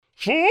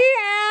4.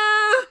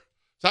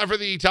 Time for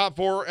the top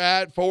 4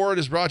 at 4. It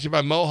is brought to you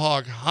by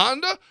Mohawk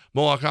Honda.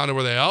 Mohawk Honda,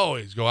 where they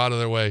always go out of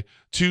their way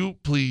to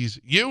please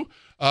you.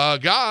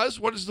 Guys,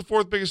 what is the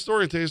 4th biggest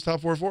story in today's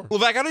top 4 for?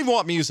 Levac, I don't even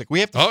want music. We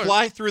have to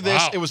fly through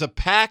this. Wow. It was a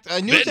packed.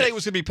 I knew today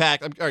was going to be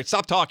packed. All right,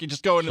 stop talking.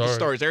 Just go into the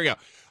stories. There you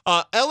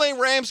go. LA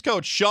Rams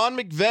coach Sean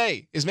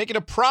McVay is making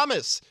a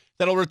promise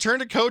that he'll return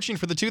to coaching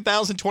for the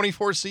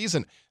 2024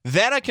 season.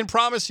 That I can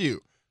promise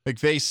you.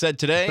 McVay said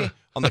today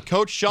on the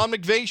Coach Sean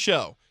McVay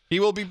show, he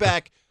will be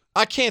back.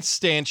 I can't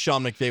stand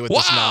Sean McVay with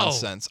this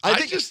nonsense. I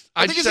think he's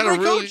a great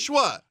coach.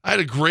 What? I had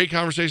a great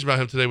conversation about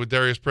him today with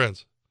Darius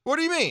Prince. What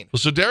do you mean? Well,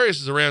 so Darius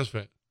is a Rams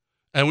fan,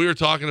 and we were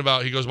talking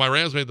about, he goes, my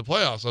Rams made the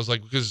playoffs. I was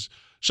like, because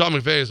Sean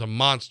McVay is a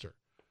monster.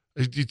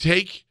 You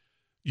take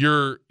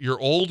your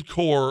old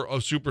core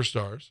of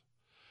superstars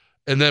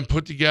and then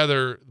put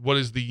together what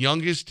is the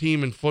youngest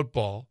team in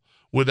football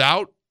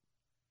without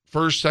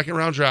first,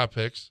 second-round draft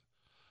picks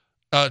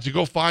to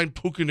go find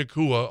Puka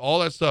Nacua, all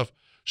that stuff.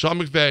 Sean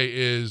McVay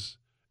is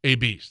a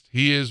beast.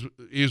 He is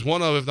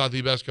one of, if not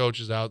the best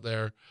coaches out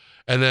there.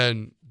 And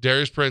then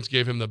Darius Prince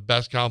gave him the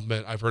best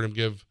compliment I've heard him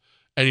give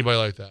anybody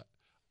like that.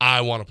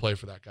 I want to play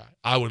for that guy.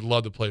 I would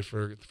love to play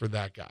for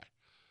that guy.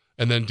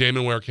 And then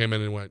Damon Ware came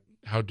in and went,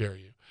 how dare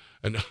you?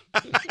 And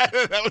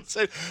that would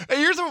say,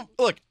 hey,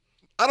 look,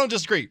 I don't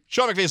disagree.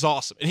 Sean McVay is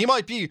awesome. And he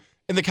might be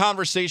in the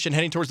conversation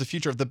heading towards the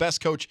future of the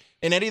best coach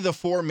in any of the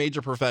 4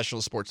 major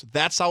professional sports.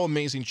 That's how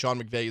amazing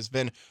Sean McVay has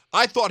been.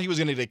 I thought he was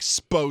going to get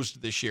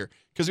exposed this year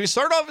because when he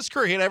started off his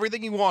career, he had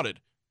everything he wanted.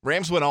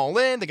 Rams went all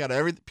in. They got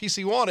every piece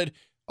he wanted.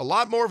 A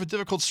lot more of a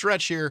difficult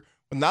stretch here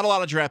with not a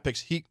lot of draft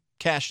picks. He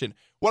cashed in.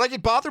 What I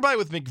get bothered by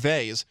with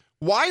McVay is,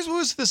 why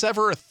was this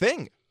ever a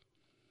thing?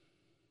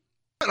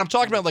 And I'm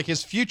talking about like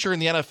his future in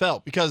the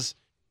NFL because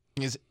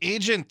his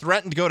agent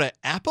threatened to go to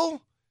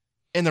Apple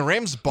and the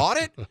Rams bought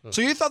it.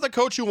 So you thought the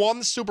coach who won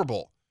the Super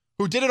Bowl,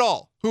 who did it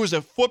all, who was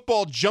a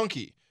football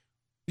junkie,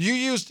 you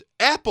used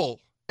Apple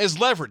as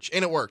leverage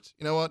and it worked.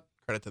 You know what?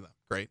 Credit to them.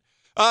 Great.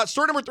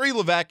 Story number 3,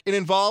 Levac. It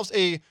involves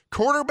a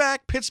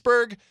quarterback,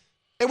 Pittsburgh,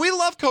 and we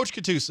love Coach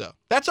Gattuso.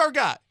 That's our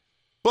guy.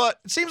 But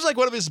it seems like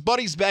one of his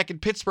buddies back in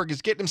Pittsburgh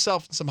is getting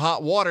himself in some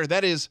hot water.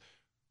 That is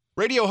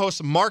radio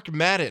host Mark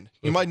Madden.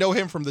 You might know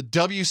him from the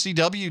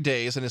WCW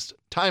days and his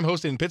time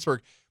hosting in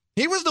Pittsburgh.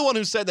 He was the one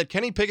who said that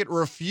Kenny Pickett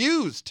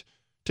refused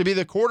to be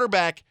the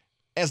quarterback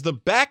as the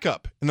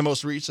backup in the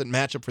most recent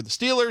matchup for the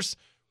Steelers.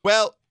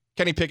 Well,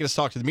 Kenny Pickett has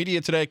talked to the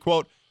media today,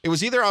 quote, it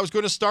was either I was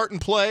going to start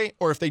and play,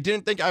 or if they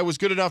didn't think I was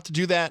good enough to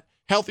do that,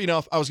 healthy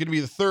enough, I was going to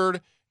be the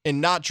third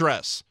and not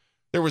dress.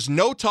 There was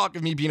no talk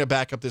of me being a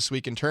backup this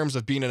week in terms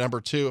of being a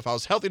number 2. If I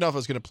was healthy enough, I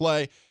was going to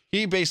play.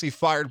 He basically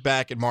fired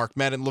back at Mark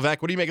Madden.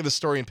 Levac, what do you make of the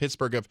story in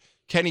Pittsburgh of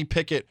Kenny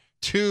Pickett,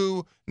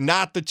 2,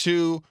 not the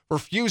 2,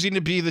 refusing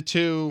to be the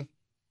 2?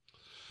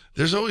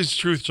 There's always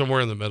truth somewhere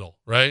in the middle,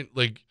 right?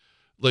 Like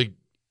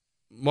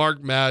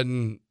Mark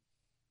Madden.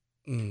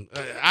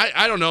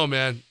 I don't know,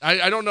 man.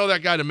 I don't know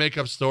that guy to make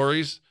up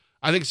stories.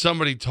 I think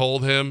somebody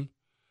told him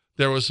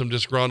there was some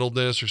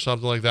disgruntledness or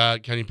something like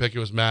that. Kenny Pickett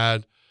was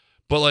mad,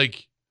 but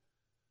like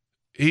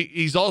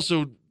he's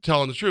also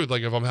telling the truth.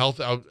 Like if I'm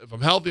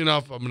healthy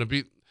enough, I'm going to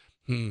be.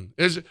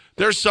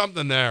 There's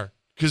something there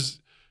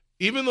because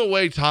even the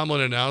way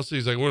Tomlin announced it,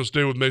 he's like, we're going to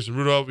stay with Mason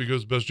Rudolph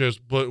because best chance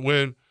to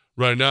win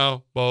right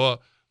now. Blah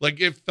blah. Like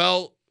it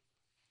felt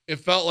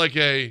like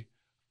a.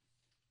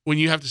 When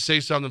you have to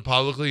say something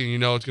publicly and you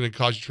know it's going to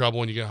cause you trouble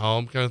when you get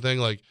home, kind of thing.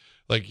 Like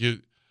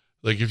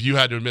if you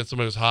had to admit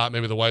somebody was hot,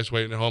 maybe the wife's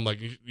waiting at home. Like,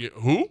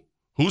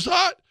 who's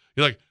hot?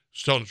 You're like,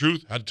 just telling the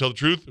truth. Had to tell the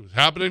truth. It was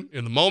happening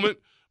in the moment.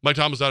 Mike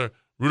Thomas out there.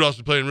 Rudolph's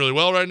been playing really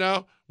well right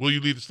now. Will you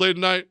leave the slate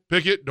tonight?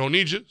 Pickett, don't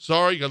need you.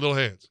 Sorry, you got little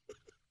hands.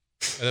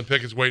 And then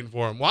Pickett's waiting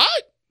for him.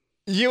 What?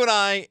 You and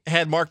I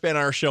had Mark Madden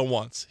on our show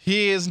once.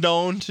 He is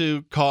known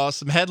to cause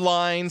some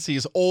headlines.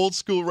 He's old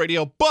school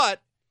radio,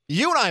 but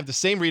you and I have the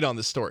same read on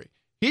this story.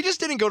 He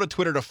just didn't go to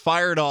Twitter to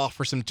fire it off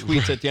for some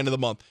tweets at the end of the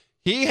month.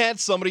 He had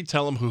somebody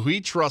tell him who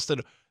he trusted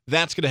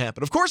that's going to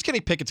happen. Of course, Kenny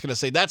Pickett's going to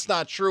say, that's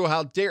not true.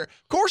 How dare.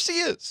 Of course he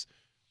is.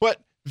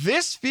 But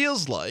this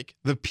feels like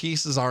the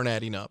pieces aren't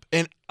adding up.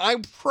 And I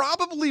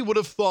probably would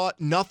have thought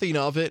nothing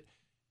of it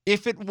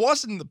if it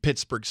wasn't the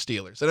Pittsburgh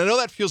Steelers. And I know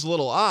that feels a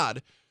little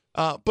odd,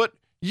 but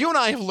you and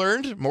I have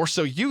learned, more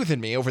so you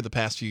than me over the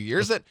past few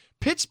years, that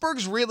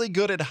Pittsburgh's really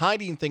good at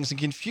hiding things and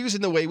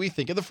confusing the way we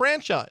think of the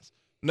franchise.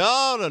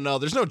 No.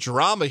 There's no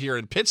drama here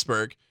in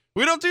Pittsburgh.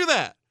 We don't do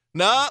that.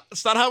 No,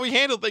 that's not how we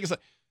handle things. Like,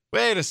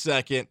 wait a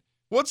second.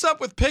 What's up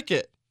with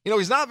Pickett? You know,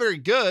 he's not very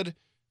good,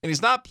 and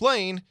he's not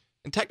playing,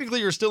 and technically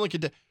you're still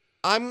in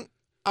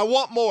I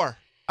want more.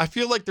 I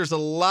feel like there's a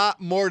lot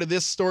more to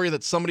this story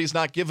that somebody's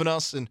not giving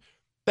us, and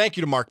thank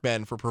you to Mark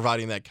Madden for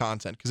providing that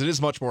content, because it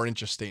is much more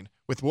interesting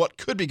with what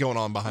could be going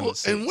on behind the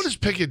scenes. And what has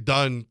Pickett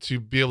done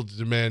to be able to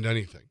demand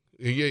anything?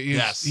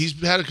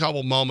 He's had a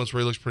couple moments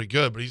where he looks pretty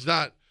good, but he's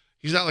not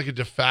like a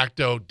de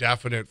facto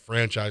definite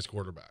franchise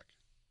quarterback.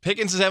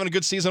 Pickens is having a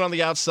good season on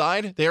the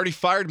outside. They already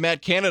fired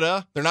Matt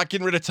Canada. They're not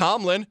getting rid of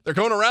Tomlin. They're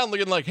going around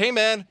looking like, hey,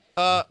 man,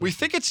 we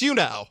think it's you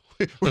now.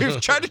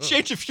 We've tried to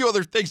change a few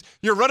other things.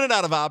 You're running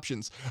out of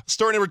options.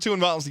 Story number 2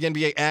 involves the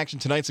NBA action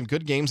tonight. Some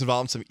good games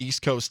involving some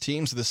East Coast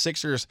teams. The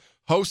Sixers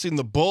hosting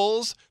the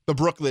Bulls. The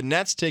Brooklyn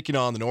Nets taking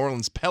on the New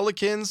Orleans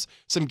Pelicans.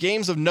 Some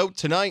games of note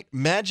tonight.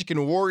 Magic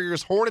and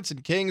Warriors, Hornets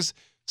and Kings,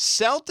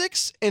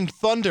 Celtics and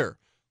Thunder.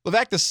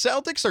 Levac, the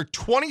Celtics are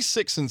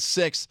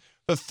 26-6.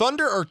 The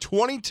Thunder are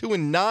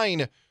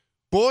 22-9.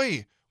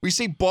 Boy, we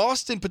see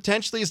Boston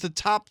potentially as the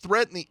top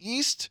threat in the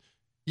East.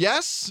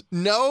 Yes?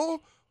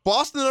 No?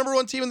 Boston, the number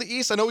 1 team in the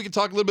East. I know we can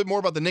talk a little bit more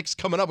about the Knicks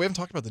coming up. We haven't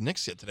talked about the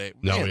Knicks yet today.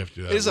 No, Man, we have to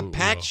do that. It is a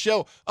packed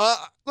show.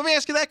 Let me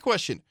ask you that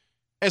question.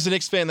 As a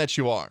Knicks fan that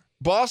you are,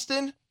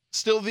 Boston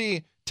still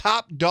the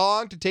top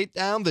dog to take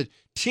down the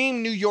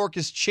team New York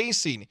is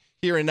chasing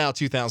here in now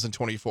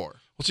 2024?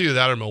 We'll see either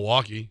that or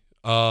Milwaukee.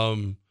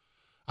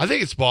 I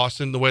think it's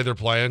Boston the way they're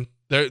playing.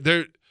 They're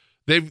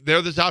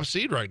the top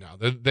seed right now.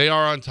 They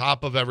are on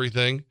top of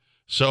everything.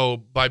 So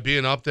by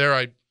being up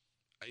there,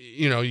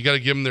 you got to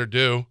give them their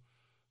due.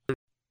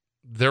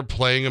 They're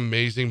playing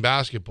amazing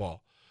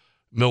basketball.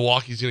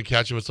 Milwaukee's going to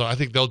catch them. So I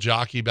think they'll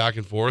jockey back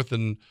and forth,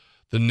 and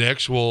the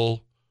Knicks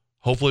will,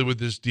 hopefully with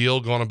this deal,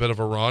 go on a bit of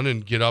a run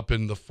and get up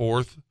in the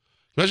 4th.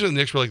 Imagine the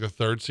Knicks were like the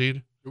 3rd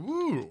seed.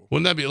 Ooh.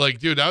 Wouldn't that be like,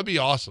 dude, that would be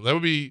awesome.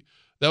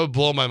 That would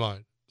blow my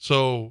mind.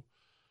 So,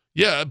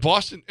 yeah,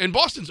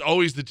 Boston's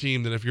always the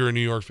team that if you're a New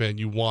York fan,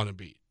 you want to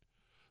beat.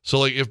 So,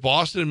 like, if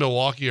Boston and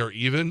Milwaukee are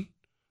even,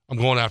 I'm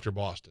going after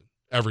Boston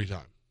every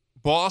time.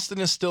 Boston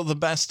is still the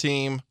best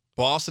team.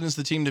 Boston is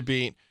the team to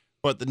beat.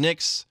 But the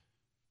Knicks,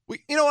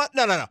 you know what?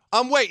 No.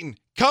 I'm waiting.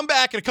 Come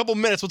back in a couple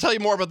minutes. We'll tell you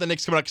more about the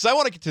Knicks coming up because I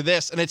want to get to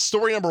this, and it's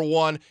story number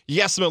 1.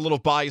 Yes, I'm a little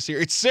biased here.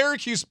 It's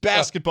Syracuse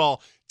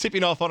basketball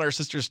tipping off on our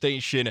sister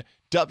station,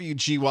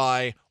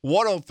 WGY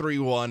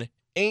 103.1,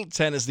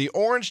 810, as the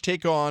Orange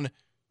take on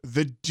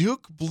the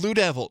Duke Blue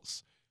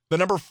Devils, the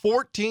number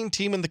 14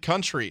 team in the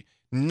country.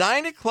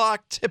 9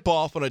 o'clock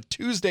tip-off on a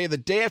Tuesday, the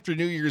day after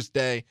New Year's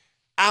Day.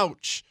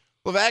 Ouch.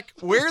 Levac,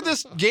 where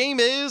this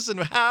game is and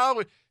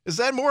how, is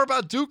that more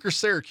about Duke or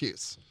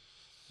Syracuse?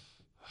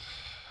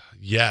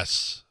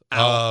 Yes.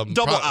 Double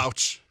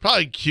ouch.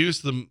 Probably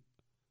Cuse.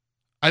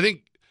 I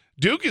think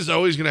Duke is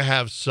always going to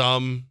have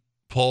some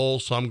pull,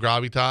 some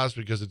gravitas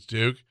because it's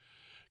Duke.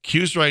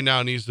 Cuse right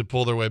now needs to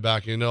pull their way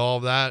back into all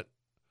of that,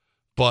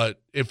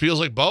 but it feels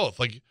like both.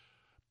 Like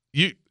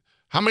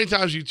how many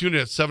times you tune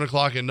in at 7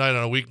 o'clock at night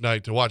on a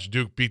weeknight to watch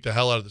Duke beat the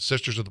hell out of the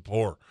Sisters of the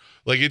Poor?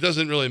 Like, it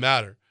doesn't really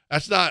matter.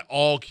 That's not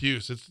all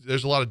Cuse.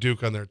 There's a lot of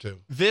Duke on there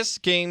too. This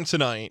game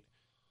tonight,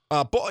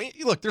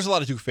 look, there's a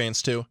lot of Duke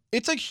fans too.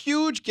 It's a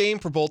huge game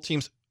for both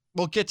teams.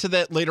 We'll get to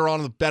that later on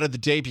in the bet of the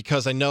day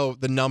because I know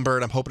the number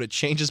and I'm hoping it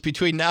changes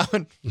between now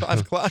and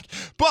 5 o'clock.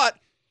 But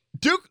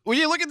Duke, when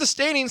you look at the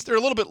standings, they're a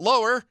little bit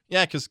lower.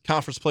 Yeah, because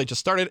conference play just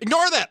started.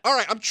 Ignore that. All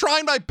right, I'm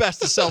trying my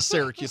best to sell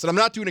Syracuse, and I'm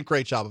not doing a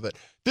great job of it.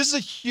 This is a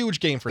huge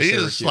game for Syracuse.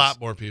 They need to slap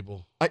more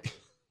people.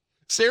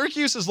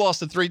 Syracuse has lost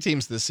to 3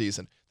 teams this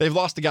season. They've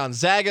lost to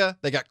Gonzaga.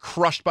 They got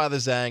crushed by the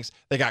Zags.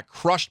 They got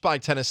crushed by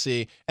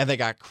Tennessee, and they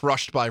got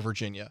crushed by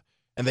Virginia.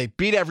 And they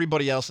beat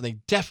everybody else, and they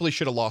definitely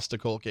should have lost to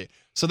Colgate.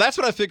 So that's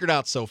what I figured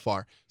out so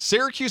far.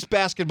 Syracuse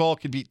basketball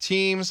can beat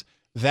teams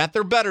that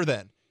they're better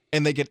than,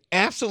 and they get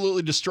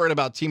absolutely destroyed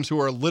about teams who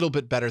are a little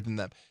bit better than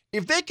them.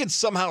 If they could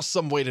somehow,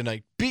 some way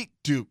tonight beat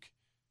Duke,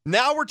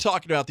 now we're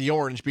talking about the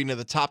Orange being in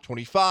the top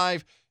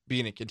 25,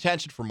 being in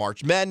contention for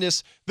March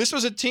Madness. This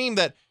was a team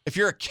that, if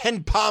you're a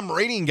Ken Pom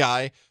rating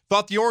guy,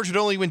 thought the Orange would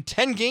only win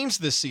 10 games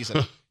this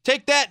season.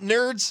 Take that,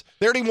 nerds.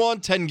 They already won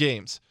 10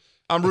 games.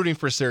 I'm rooting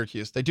for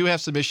Syracuse. They do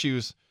have some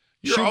issues.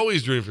 You're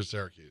always rooting for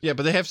Syracuse. Yeah,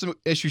 but they have some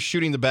issues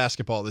shooting the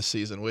basketball this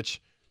season,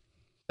 which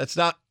that's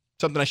not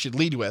something I should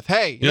lead with.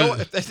 Hey, you know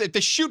what? If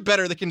they shoot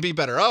better, they can be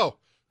better. Oh,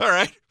 all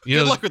right.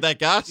 Good luck with that,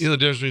 guys. You know the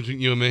difference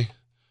between you and me?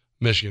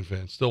 Michigan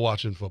fans. Still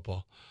watching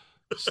football.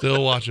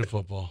 Still watching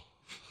football.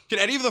 Can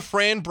any of the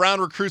Fran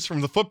Brown recruits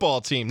from the football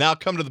team now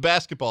come to the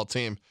basketball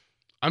team?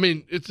 I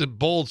mean, it's a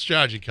bold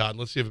strategy, Cotton.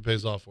 Let's see if it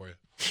pays off for you.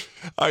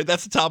 All right,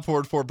 that's the top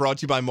forward four brought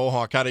to you by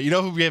Mohawk. Cotton. You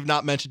know who we have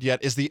not mentioned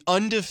yet is the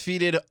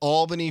undefeated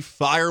Albany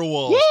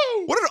Firewolves.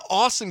 Woo! What an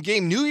awesome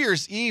game. New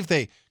Year's Eve,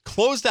 they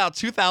closed out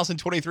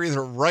 2023 the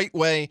right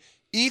way.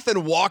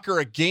 Ethan Walker,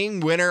 a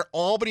game winner.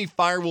 Albany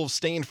Firewolves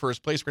stay in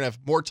first place. We're going to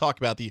have more talk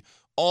about the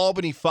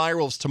Albany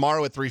Firewolves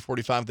tomorrow at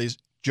 3:45. They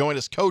join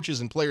us,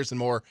 coaches and players and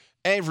more,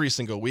 every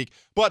single week.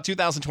 But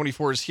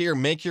 2024 is here.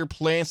 Make your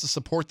plans to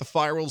support the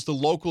Firewolves, the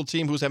local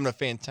team who's having a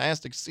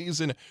fantastic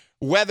season.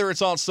 Whether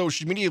it's on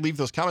social media, leave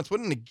those comments. What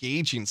an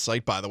engaging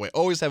site, by the way.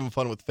 Always having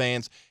fun with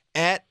fans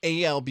at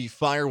ALB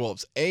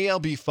Firewolves.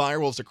 ALB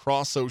Firewolves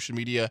across social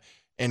media.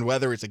 And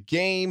whether it's a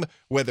game,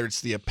 whether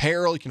it's the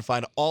apparel, you can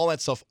find all that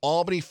stuff,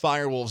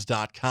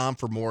 albanyfirewolves.com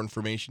for more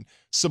information.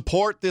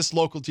 Support this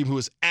local team who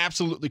is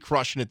absolutely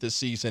crushing it this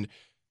season.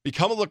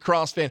 Become a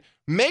lacrosse fan.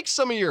 Make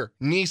some of your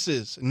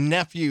nieces,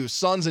 nephews,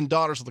 sons, and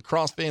daughters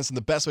lacrosse fans, and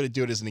the best way to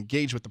do it is to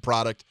engage with the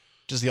product,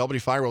 which is the Albany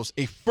Firewolves,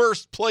 a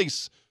first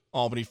place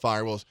Albany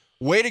Firewolves.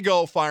 Way to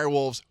go,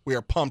 Firewolves. We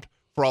are pumped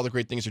for all the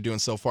great things they're doing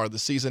so far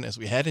this season as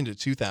we head into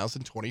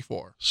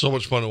 2024. So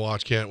much fun to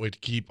watch. Can't wait to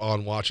keep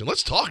on watching.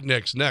 Let's talk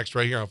Knicks next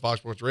right here on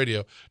Fox Sports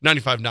Radio,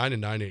 95.9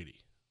 and 980.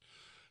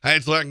 Hey,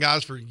 it's Larry,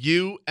 guys, for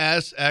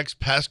USX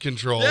Pest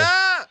Control.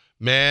 Yeah!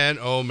 Man,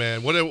 oh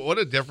man, what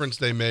a difference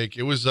they make.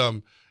 It was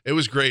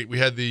great. We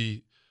had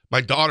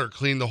my daughter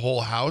clean the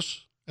whole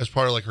house as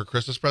part of like her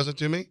Christmas present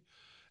to me.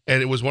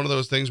 And it was one of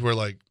those things where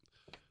like,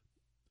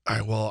 all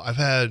right, well, I've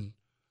had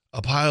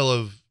a pile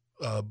of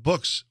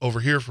books over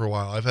here for a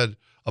while. I've had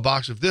a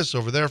box of this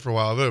over there for a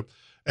while.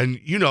 And,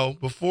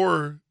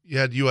 before you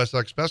had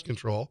USX Pest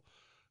Control,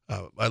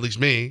 at least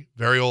me,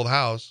 very old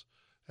house,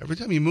 every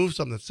time you move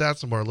something that sat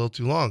somewhere a little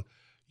too long,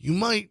 you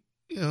might,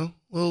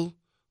 little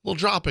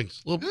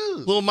droppings,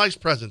 little mice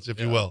presents, if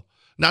you will.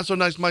 Not so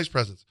nice mice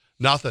presents.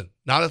 Nothing.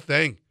 Not a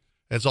thing.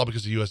 And it's all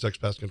because of USX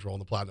Pest Control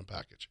and the Platinum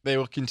Package. They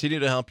will continue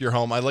to help your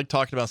home. I like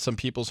talking about some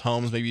people's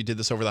homes. Maybe you did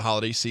this over the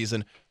holiday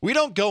season. We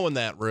don't go in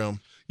that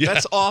room. Yeah.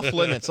 That's off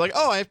limits. Like,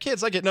 I have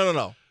kids. I get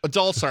no.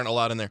 Adults aren't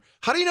allowed in there.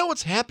 How do you know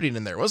what's happening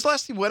in there? When's the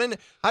last time you went in?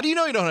 How do you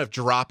know you don't have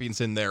droppings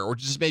in there, or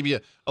just maybe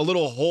a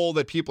little hole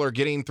that people are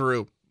getting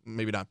through?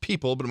 Maybe not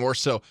people, but more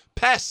so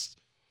pests.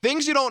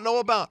 Things you don't know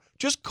about.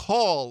 Just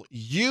call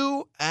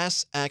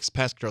USX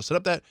Pest Control. Set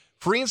up that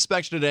free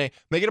inspection today.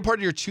 Make it a part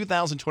of your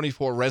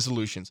 2024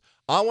 resolutions.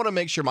 I want to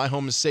make sure my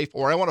home is safe,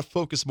 or I want to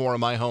focus more on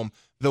my home.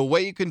 The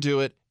way you can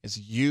do it is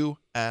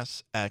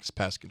USX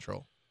Pest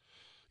Control.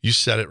 You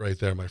said it right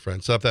there, my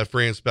friend. Set up that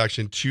free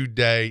inspection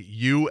today,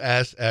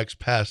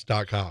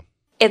 usxpest.com.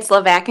 It's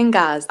Levac and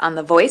Gaz on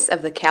the voice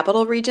of the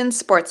Capital Region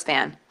sports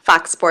fan,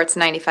 Fox Sports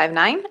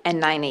 95.9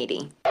 and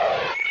 980.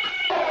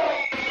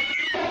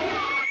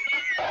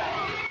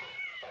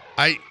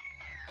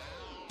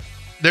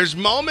 There's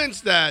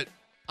moments that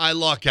I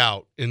luck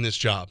out in this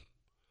job.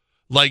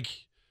 Like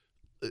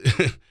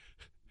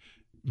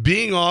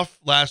being off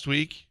last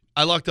week,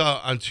 I lucked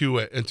out on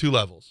two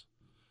levels.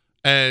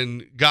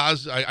 And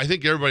guys, I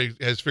think everybody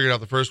has figured out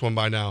the first one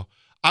by now.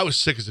 I was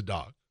sick as a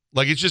dog.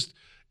 Like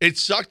it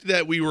sucked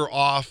that we were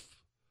off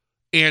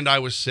and I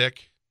was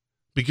sick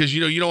because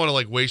you don't want to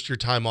like waste your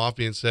time off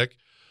being sick.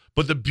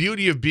 But the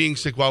beauty of being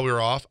sick while we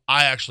were off,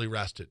 I actually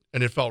rested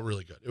and it felt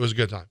really good. It was a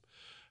good time.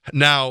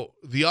 Now,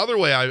 the other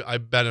way I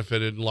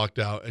benefited and lucked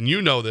out, and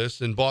you know this,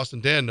 and Boston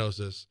Dan knows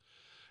this,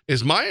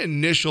 is my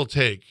initial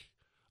take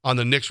on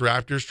the Knicks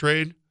Raptors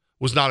trade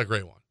was not a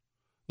great one.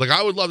 Like,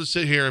 I would love to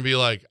sit here and be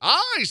like,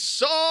 I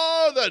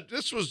saw that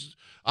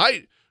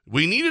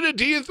we needed a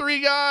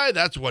D3 guy.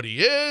 That's what he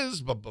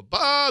is.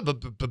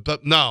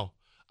 No.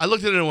 I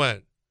looked at it and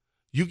went,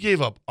 you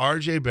gave up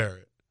RJ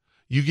Barrett.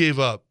 You gave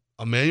up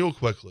Emmanuel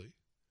Quickley.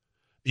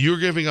 You were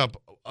giving up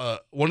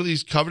one of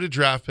these coveted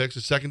draft picks,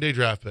 the second-day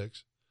draft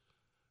picks.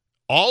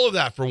 All of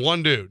that for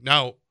one dude.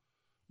 Now,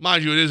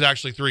 mind you, it is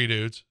actually three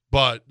dudes,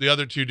 but the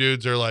other two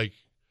dudes are like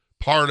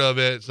part of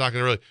it. It's not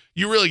going to really,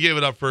 you really gave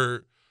it up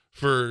for,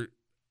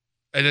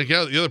 and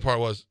again, the other part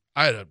was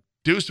I had a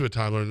deuce of a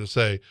time learning to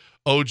say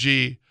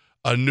OG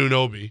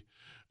Anunoby.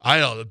 I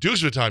had a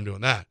deuce of a time doing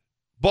that,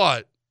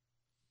 but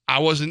I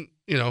wasn't,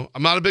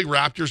 I'm not a big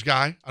Raptors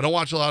guy. I don't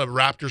watch a lot of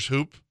Raptors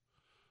hoop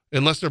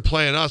unless they're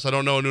playing us. I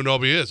don't know who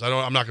Anunoby is.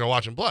 I'm not going to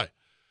watch him play.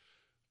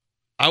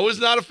 I was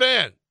not a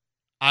fan.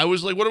 I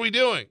was like, what are we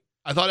doing?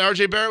 I thought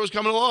RJ Barrett was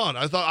coming along.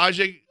 I thought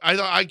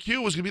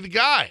IQ was going to be the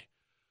guy.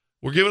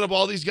 We're giving up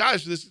all these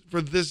guys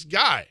for this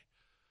guy.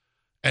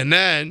 And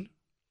then,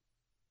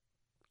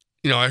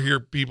 I hear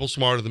people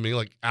smarter than me,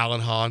 like Alan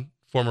Hahn,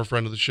 former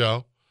friend of the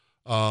show,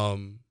 or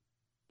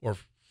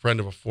friend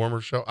of a former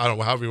show. I don't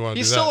know, however you want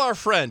to do that. He's still our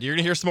friend. You're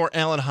going to hear some more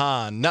Alan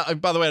Hahn. Now,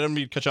 by the way, I don't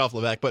mean to cut you off,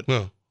 Levac, but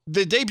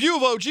the debut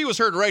of OG was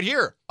heard right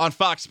here on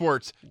Fox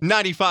Sports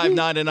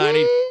 95.9 and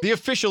 90, the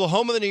official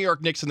home of the New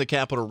York Knicks in the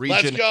Capital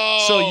Region. Let's go!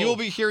 So you will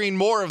be hearing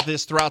more of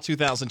this throughout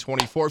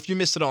 2024. If you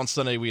missed it on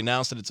Sunday, we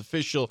announced that it's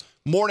official.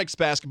 More Knicks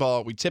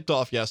basketball. We tipped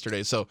off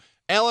yesterday. So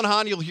Alan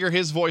Hahn, you'll hear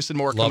his voice and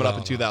more coming up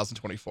in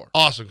 2024.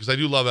 Awesome, because I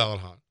do love Alan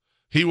Hahn.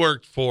 He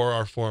worked for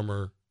our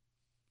former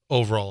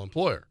overall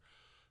employer.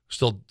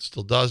 Still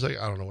does. I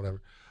don't know,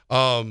 whatever.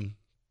 But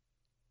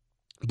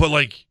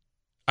like,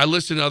 I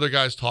listen to other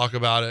guys talk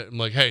about it. I'm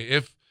like,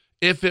 hey,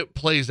 if it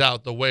plays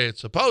out the way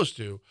it's supposed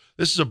to,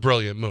 this is a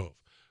brilliant move.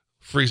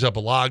 Frees up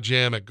a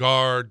logjam at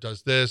guard,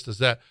 does this, does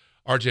that.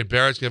 RJ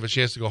Barrett's going to have a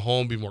chance to go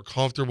home, be more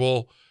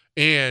comfortable.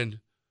 And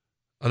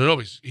I don't know,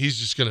 he's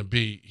just going to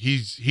be,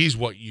 he's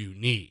what you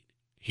need.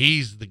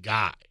 He's the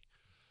guy.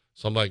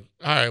 So I'm like,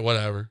 all right,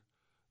 whatever.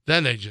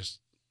 Then they just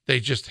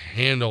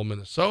handle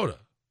Minnesota.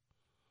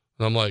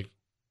 And I'm like,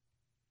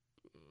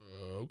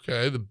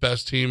 okay, the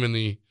best team in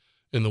the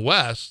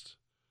West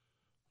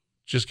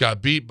just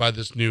got beat by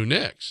this new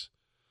Knicks.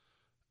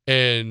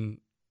 And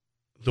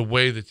the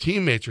way the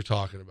teammates are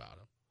talking about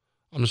him,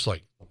 I'm just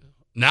like,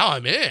 now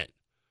I'm in.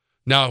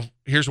 Now,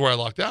 here's where I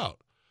lucked out.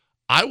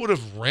 I would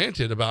have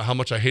ranted about how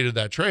much I hated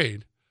that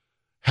trade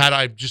had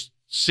I just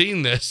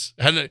seen this,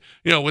 and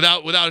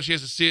without a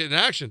chance to see it in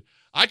action.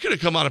 I could have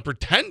come on and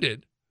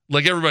pretended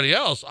like everybody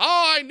else.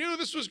 Oh, I knew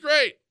this was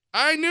great.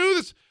 I knew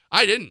this.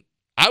 I didn't.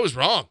 I was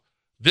wrong.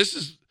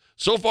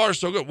 So far,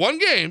 so good. One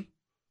game,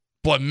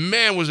 but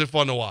man, was it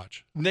fun to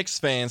watch. Knicks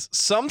fans,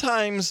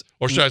 sometimes...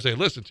 Or should I say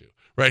listen to,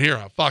 right here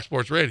on Fox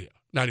Sports Radio,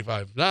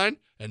 95.9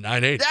 and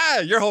 980. Yeah,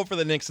 you're hoping for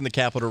the Knicks in the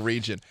capital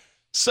region.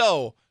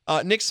 So,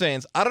 Knicks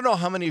fans, I don't know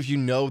how many of you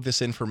know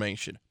this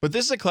information, but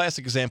this is a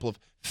classic example of,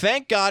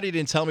 thank God he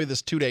didn't tell me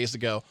this 2 days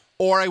ago,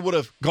 or I would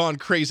have gone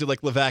crazy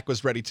like Levac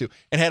was ready to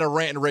and had a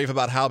rant and rave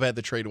about how bad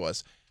the trade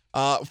was.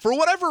 For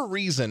whatever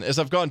reason, as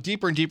I've gone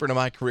deeper and deeper into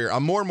my career,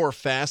 I'm more and more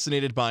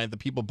fascinated by the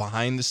people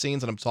behind the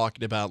scenes, and I'm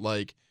talking about,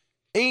 like,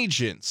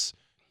 agents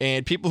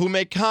and people who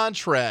make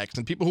contracts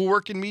and people who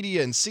work in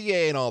media and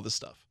CA and all this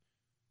stuff.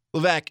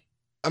 Levac,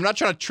 I'm not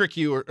trying to trick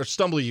you or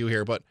stumble you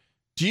here, but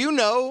do you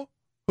know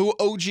who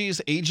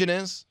OG's agent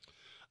is?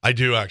 I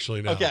do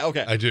actually know.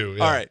 Okay. I do.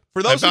 Yeah. All right.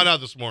 I found out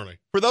this morning.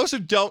 For those who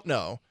don't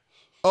know,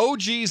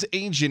 OG's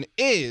agent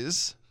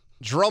is,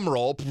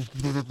 drumroll,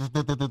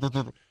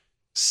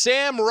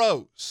 Sam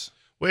Rose.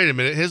 Wait a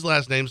minute. His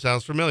last name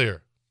sounds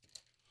familiar.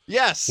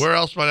 Yes. Where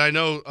else might I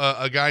know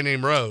a guy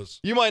named Rose?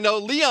 You might know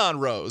Leon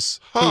Rose,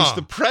 who's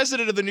the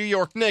president of the New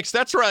York Knicks.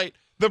 That's right.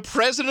 The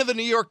president of the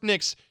New York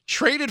Knicks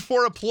traded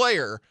for a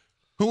player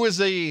who is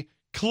a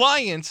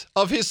client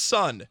of his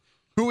son,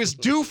 who is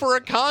due for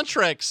a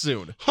contract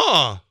soon.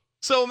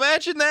 So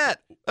imagine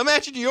that.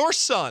 Imagine your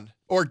son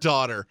or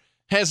daughter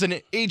has an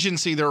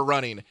agency they're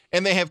running,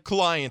 and they have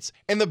clients,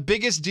 and the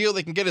biggest deal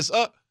they can get is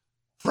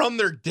from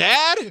their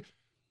dad?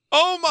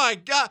 Oh, my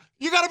God.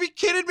 You got to be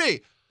kidding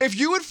me. If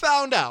you had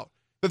found out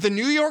that the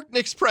New York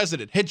Knicks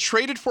president had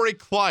traded for a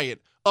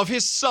client of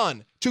his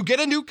son to get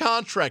a new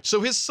contract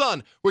so his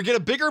son would get a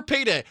bigger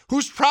payday,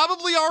 who's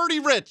probably already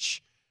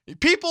rich,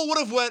 people would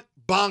have went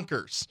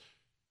bonkers.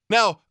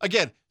 Now,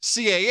 again,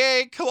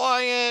 CAA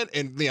client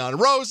and Leon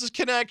Rose's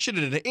connection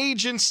and an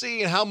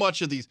agency and how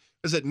much of these,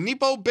 is it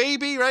Nepo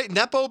baby, right?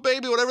 Nepo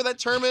baby, whatever that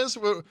term is.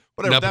 Whatever.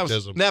 Nepotism. That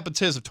was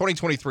nepotism,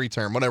 2023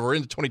 term, whatever. We're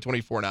into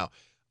 2024 now.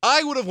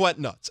 I would have went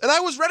nuts, and I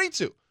was ready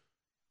to.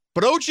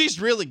 But OG's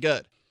really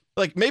good.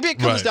 Like, maybe it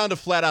comes down to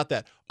flat out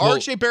that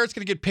RJ Barrett's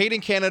going to get paid in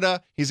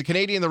Canada. He's a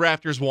Canadian. The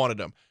Raptors wanted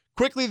him.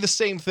 Quickly, the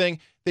same thing.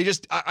 They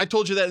just, I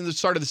told you that in the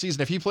start of the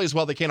season. If he plays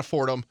well, they can't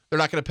afford him. They're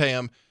not going to pay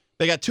him.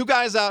 They got two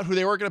guys out who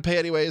they weren't going to pay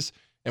anyways.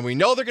 And we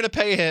know they're going to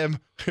pay him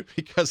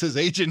because his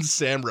agent's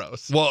Sam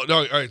Rose. Well,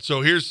 no, all right.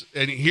 So here's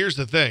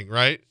the thing,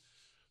 right?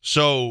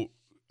 So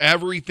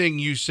everything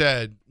you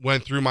said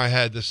went through my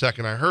head the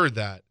second I heard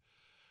that.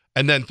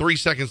 And then 3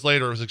 seconds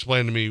later, it was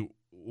explained to me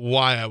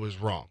why I was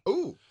wrong.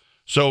 Ooh.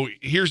 So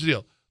here's the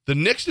deal. The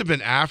Knicks have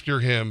been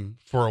after him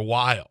for a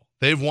while.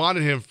 They've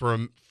wanted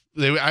him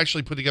they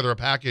actually put together a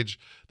package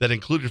that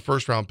included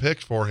first-round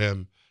picks for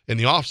him in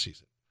the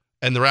offseason.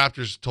 And the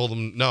Raptors told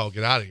him, no,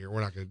 get out of here.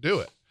 We're not going to do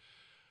it.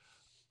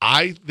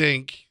 I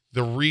think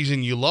the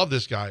reason you love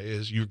this guy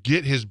is you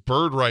get his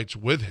bird rights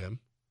with him.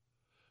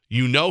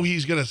 You know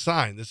he's going to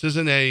sign. This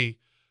isn't a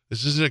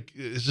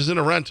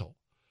rental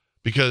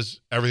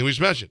because everything we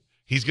just mentioned.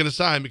 He's going to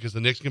sign because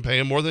the Knicks can pay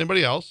him more than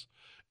anybody else.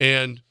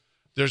 And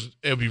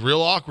it'll be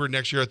real awkward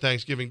next year at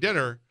Thanksgiving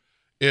dinner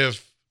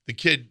if the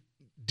kid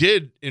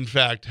did, in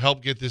fact,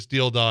 help get this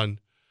deal done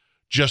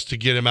just to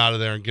get him out of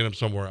there and get him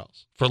somewhere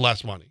else for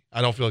less money.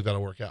 I don't feel like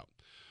that'll work out.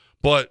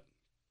 But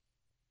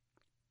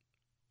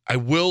I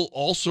will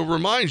also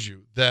remind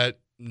you that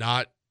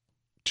not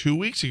 2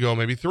 weeks ago,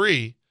 maybe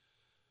 3,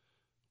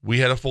 we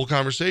had a full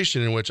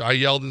conversation in which I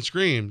yelled and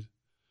screamed,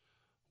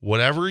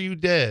 whatever you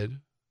did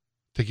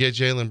to get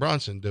Jalen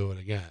Brunson, do it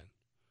again.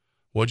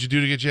 What'd you do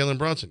to get Jalen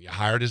Brunson? You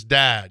hired his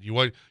dad. You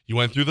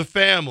went through the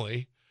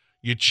family.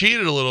 You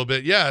cheated a little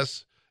bit,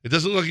 yes. It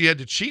doesn't look like you had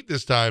to cheat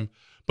this time,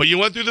 but you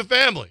went through the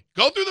family.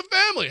 Go through the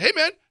family. Hey,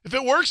 man, if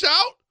it works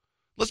out,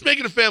 let's make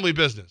it a family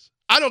business.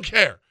 I don't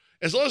care.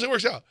 As long as it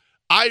works out.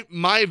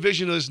 My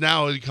vision of this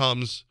now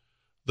becomes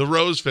the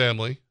Rose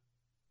family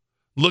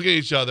looking at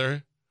each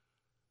other,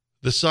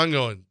 the son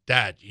going,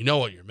 Dad, you know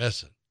what you're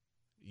missing.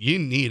 You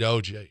need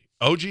OG.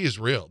 OG is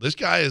real. This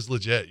guy is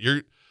legit.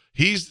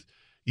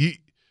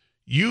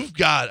 You've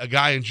got a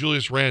guy in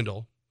Julius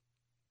Randle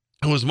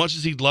who, as much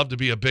as he'd love to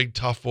be a big,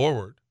 tough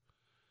forward,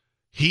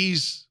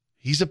 he's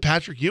a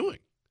Patrick Ewing.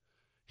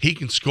 He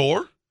can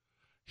score.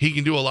 He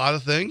can do a lot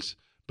of things,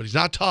 but he's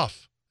not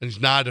tough, and he's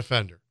not a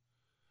defender.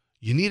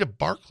 You need a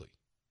Barkley.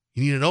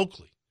 You need an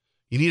Oakley.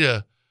 You need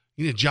a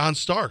John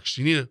Starks.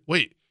 You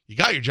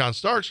got your John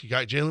Starks. You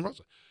got Jalen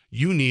Brunson.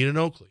 You need an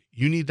Oakley.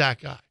 You need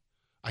that guy.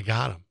 I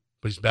got him,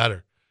 but he's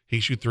better. He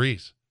can shoot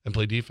threes and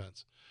play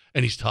defense,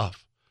 and he's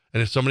tough.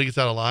 And if somebody gets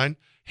out of line,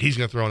 he's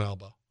going to throw an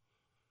elbow.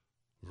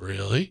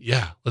 Really?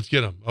 Yeah, let's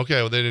get him. Okay,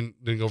 well, they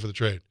didn't go for the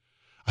trade.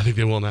 I think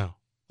they will now.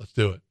 Let's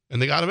do it.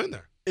 And they got him in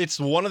there. It's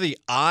one of the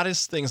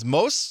oddest things.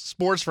 Most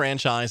sports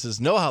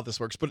franchises know how this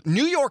works, but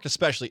New York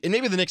especially, and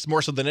maybe the Knicks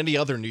more so than any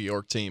other New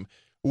York team,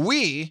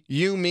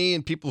 you, me,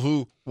 and people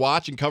who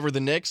watch and cover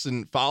the Knicks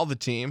and follow the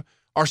team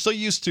are so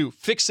used to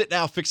fix it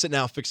now, fix it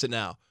now, fix it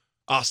now.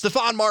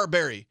 Stephon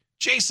Marbury,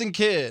 Jason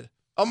Kidd,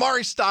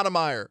 Amari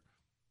Stoudemire,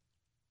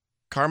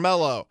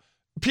 Carmelo.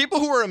 People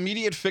who are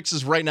immediate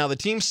fixes right now. The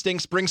team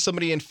stinks. Bring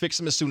somebody in, fix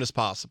them as soon as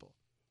possible.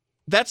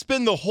 that's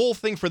been the whole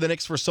thing for the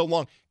Knicks for so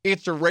long.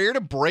 It's rare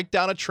to break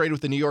down a trade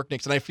with the New York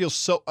Knicks, and I feel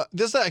this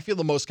is what I feel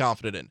the most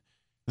confident in.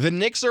 The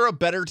Knicks are a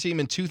better team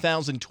in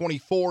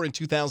 2024 and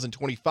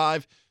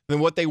 2025 than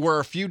what they were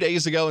a few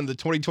days ago in the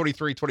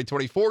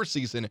 2023-2024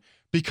 season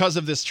because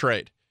of this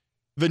trade.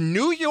 The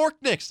New York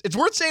Knicks, it's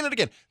worth saying it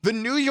again, the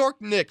New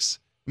York Knicks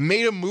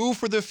made a move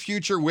for the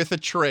future with a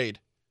trade.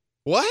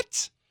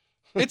 What?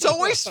 It's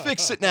always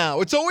fix it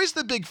now. It's always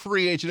the big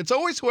free agent. It's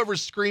always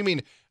whoever's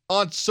screaming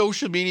on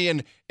social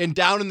media and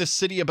down in the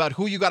city about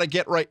who you got to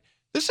get right.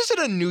 This isn't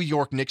a New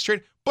York Knicks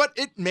trade, but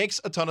it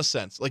makes a ton of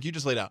sense. Like you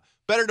just laid out.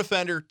 Better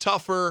defender,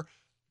 tougher,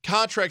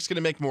 contract's going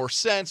to make more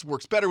sense,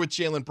 works better with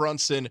Jalen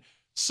Brunson.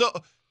 So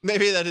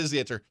maybe that is the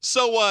answer.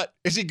 So what?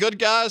 Is he good,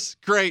 guys?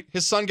 Great.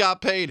 His son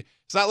got paid.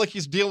 It's not like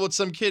he's dealing with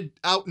some kid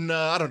out in,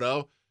 I don't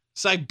know,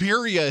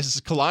 Siberia as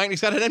his client.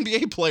 He's got an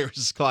NBA player as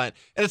his client.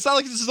 And it's not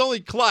like this is only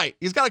client.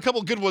 He's got a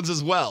couple good ones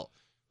as well.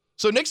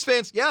 So Knicks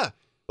fans, yeah,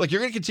 like you're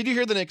going to continue to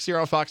hear the Knicks here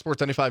on Fox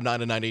Sports 95.9 and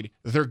 980.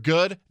 They're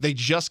good. They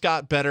just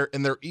got better,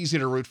 and they're easy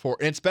to root for.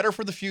 And it's better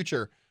for the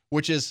future,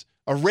 which is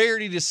a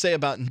rarity to say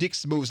about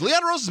Knicks moves.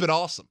 Leon Rose has been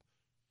awesome.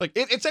 Like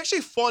it's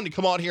actually fun to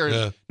come on here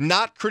and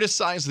not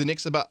criticize the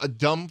Knicks about a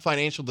dumb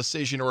financial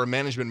decision or a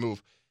management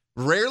move.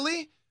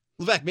 Rarely,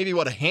 Levesque, maybe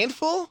a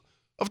handful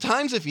of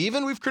times, if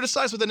even, we've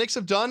criticized what the Knicks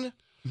have done.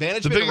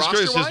 Management, the biggest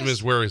roster-wise. criticism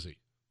is where is he?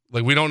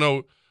 Like we don't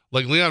know.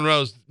 Like Leon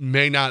Rose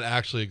may not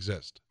actually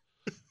exist.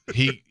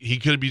 He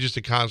could be just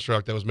a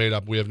construct that was made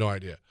up. We have no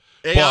idea.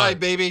 AI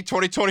baby,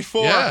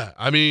 2024. Yeah,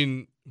 I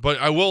mean, but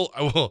I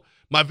will.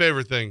 My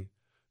favorite thing,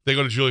 they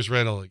go to Julius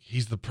Randle. Like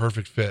he's the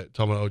perfect fit.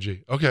 Talking about OG.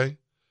 Okay,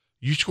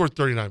 you scored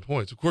 39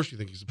 points. Of course, you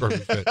think he's the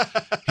perfect fit.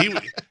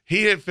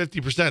 He hit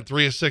 50%,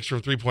 3 of 6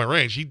 from 3-point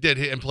range. He did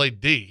hit and played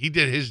D. He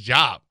did his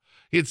job.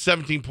 He had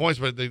 17 points,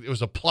 but it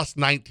was a plus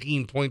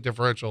 19 point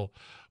differential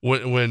when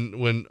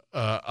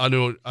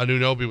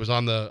Anunoby was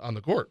on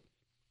the court.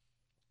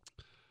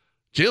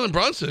 Jalen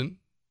Brunson,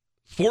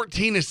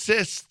 14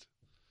 assists.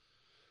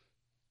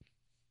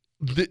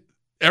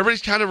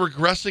 Everybody's kind of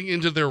regressing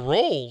into their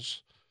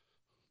roles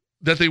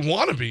that they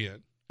want to be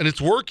in, and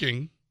it's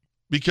working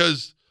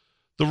because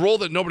the role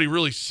that nobody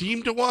really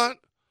seemed to want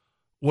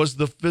was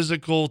the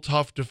physical,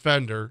 tough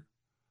defender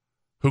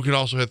who can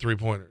also hit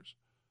three-pointers.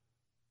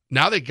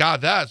 Now they got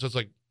that, so it's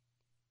like,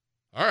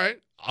 all right,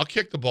 I'll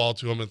kick the ball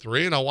to him in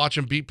three, and I'll watch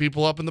him beat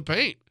people up in the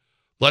paint.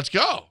 Let's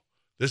go.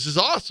 This is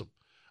awesome.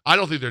 I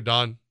don't think they're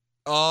done.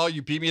 Oh,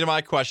 you beat me to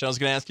my question. I was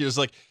going to ask you,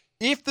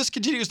 if this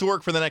continues to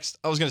work for the next,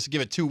 I was going to give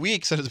it 2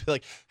 weeks, and it'd be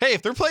like, hey,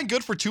 if they're playing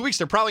good for 2 weeks,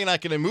 they're probably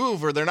not going to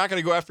move, or they're not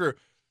going to go after,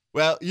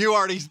 well, you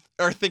already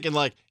are thinking,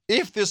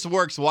 if this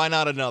works, why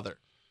not another?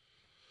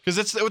 Because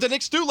it's what the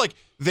Knicks do.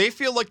 They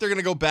feel like they're going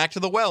to go back to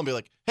the well and be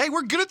like, hey,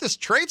 we're good at this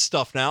trade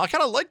stuff now. I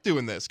kind of like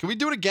doing this. Can we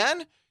do it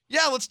again?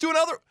 Yeah, let's do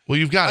another. Well,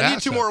 you've got I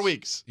need 2 more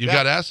weeks. You've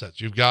got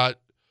assets. You've got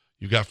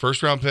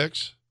first-round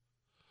picks.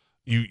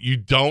 You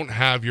don't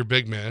have your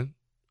big man.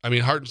 I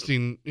mean,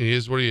 Hartenstein, he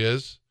is what he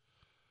is.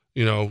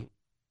 I'm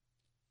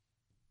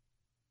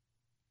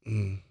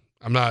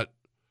not.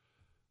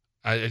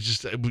 Can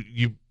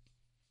you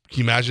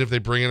imagine if they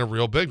bring in a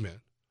real big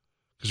man?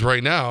 Because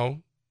right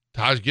now,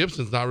 Taj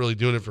Gibson's not really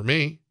doing it for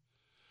me.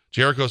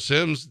 Jericho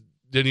Sims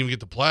didn't even get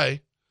to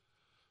play.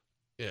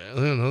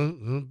 Yeah,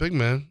 big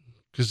man.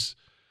 Because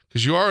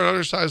you are an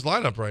undersized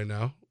lineup right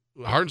now.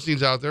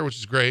 Hartenstein's out there, which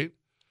is great.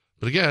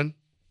 But again,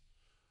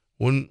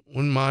 wouldn't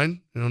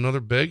mind,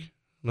 another big,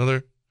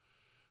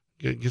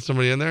 get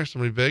somebody in there,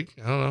 somebody big.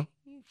 I don't know.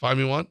 Find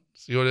me one.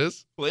 See what it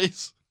is.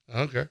 Please. I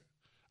don't care.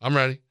 I'm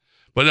ready.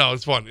 But no,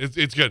 it's fun.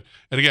 It's good.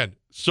 And again,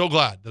 so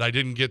glad that I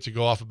didn't get to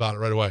go off about it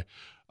right away.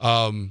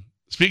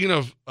 Speaking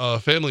of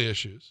family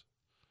issues,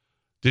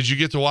 did you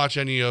get to watch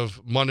any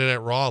of Monday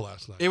Night Raw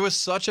last night? It was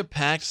such a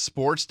packed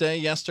sports day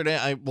yesterday.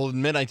 I will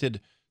admit I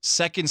did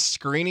second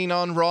screening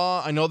on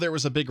Raw. I know there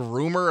was a big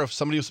rumor of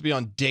somebody was to be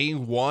on day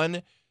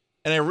one.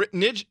 And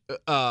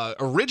I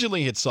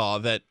originally had saw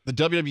that the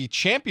WWE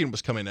champion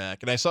was coming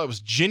back, and I saw it was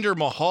Jinder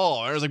Mahal.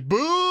 And I was like,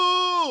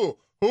 boo!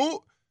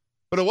 Who?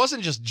 But it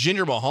wasn't just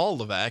Jinder Mahal,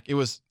 Levac. It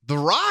was The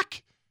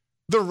Rock.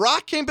 The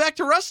Rock came back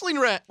to wrestling.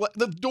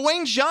 The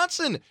Dwayne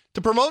Johnson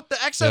to promote the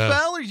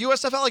XFL or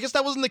USFL. I guess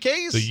that wasn't the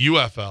case. The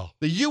UFL.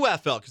 The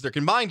UFL, because they're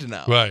combined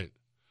now. Right.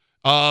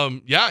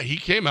 Yeah, he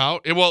came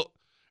out.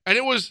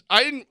 I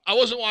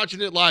wasn't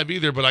watching it live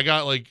either, but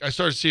I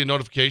started seeing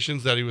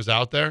notifications that he was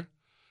out there.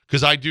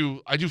 Because I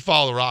do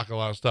follow The Rock a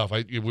lot of stuff.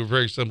 We're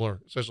very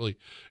similar, especially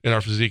in our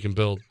physique and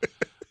build.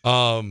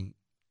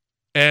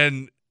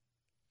 And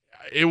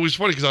it was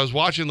funny because I was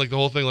watching the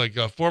whole thing,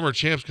 former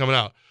champs coming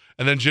out,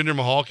 and then Jinder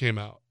Mahal came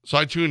out. So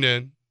I tuned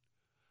in,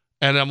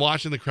 and I'm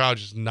watching the crowd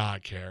just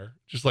not care.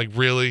 Just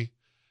really,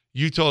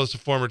 you told us a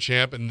former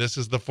champ, and this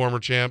is the former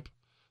champ.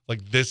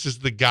 This is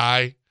the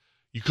guy.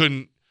 You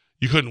couldn't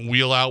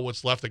wheel out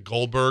what's left of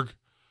Goldberg.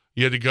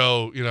 You had to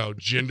go,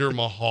 Jinder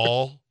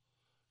Mahal.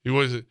 He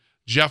wasn't.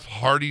 Jeff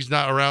Hardy's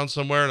not around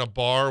somewhere in a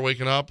bar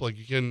waking up.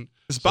 You can.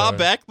 Is Bob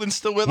Backlund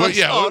still with us?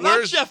 Yeah,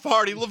 not Jeff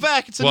Hardy.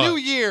 Levac, it's a new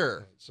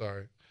year.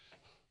 Sorry.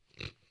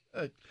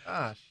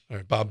 Gosh. All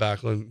right, Bob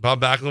Backlund.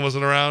 Bob Backlund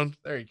wasn't around.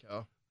 There you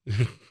go.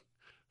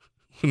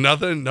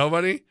 Nothing,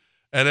 nobody.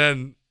 And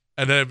then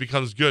it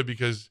becomes good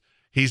because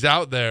he's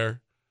out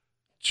there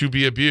to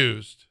be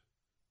abused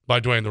by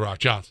Dwayne "The Rock"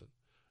 Johnson.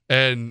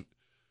 And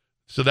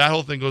so that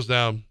whole thing goes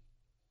down.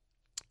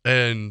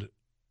 And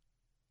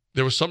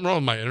there was something wrong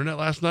with my internet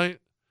last night.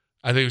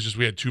 I think it was just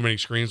we had too many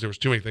screens. There was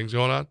too many things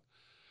going on.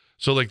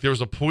 So like there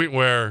was a point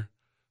where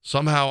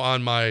somehow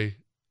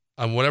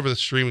on whatever the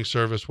streaming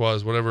service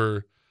was,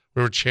 whatever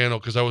channel,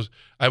 because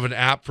I have an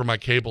app for my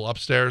cable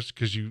upstairs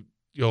because you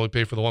only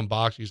pay for the one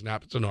box. Use an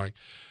app. It's annoying.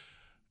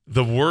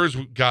 The words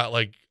got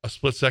like a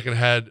split second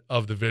ahead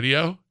of the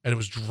video, and it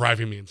was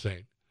driving me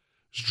insane.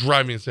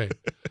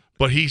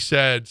 But he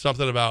said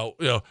something about,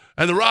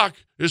 and The Rock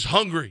is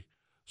hungry.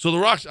 So The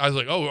Rock's, I was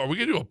like, oh, are we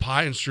going to do a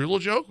pie and strudel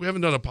joke? We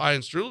haven't done a pie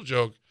and strudel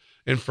joke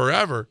in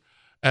forever.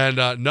 And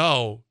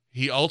no,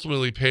 he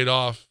ultimately paid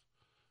off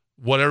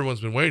what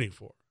everyone's been waiting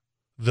for,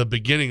 the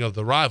beginning of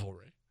the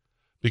rivalry.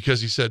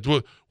 Because he said,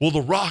 will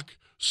The Rock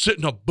sit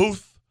in a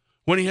booth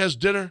when he has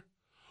dinner?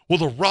 Will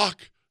The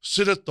Rock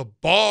sit at the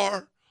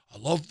bar? I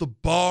love the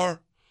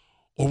bar.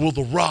 Or will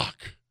The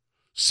Rock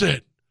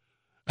sit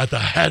at the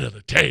head of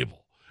the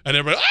table? And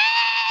everybody,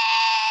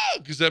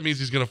 because that means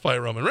he's going to fight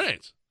Roman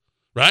Reigns,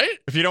 right?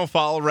 If you don't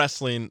follow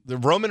wrestling, the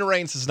Roman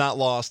Reigns has not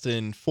lost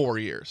in 4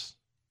 years.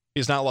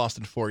 He's not lost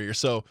in 4 years.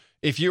 So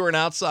if you're an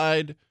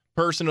outside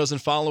person who doesn't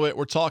follow it,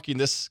 we're talking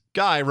this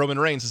guy, Roman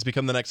Reigns, has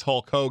become the next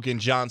Hulk Hogan,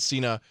 John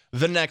Cena,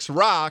 the next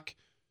Rock.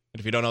 And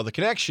if you don't know the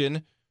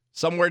connection,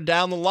 somewhere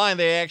down the line,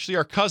 they actually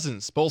are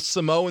cousins, both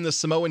Samoan, the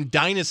Samoan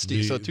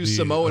dynasty. So two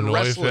Samoan Anoa'i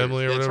wrestlers.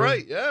 family or That's whatever?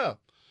 right, yeah.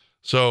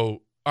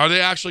 So are they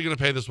actually going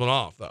to pay this one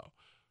off, though?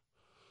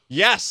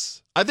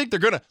 Yes, I think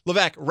they're going to.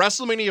 Levac,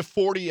 WrestleMania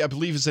 40, I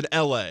believe, is in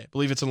L.A. I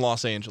believe it's in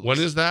Los Angeles. When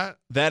is that?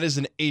 That is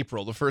in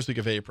April, the first week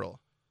of April.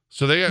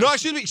 So they got, No,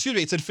 excuse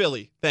me. It's in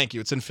Philly. Thank you.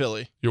 It's in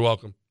Philly. You're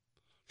welcome.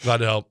 Glad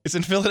to help. It's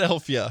in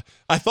Philadelphia.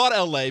 I thought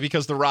L.A.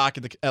 because The Rock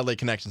and the L.A.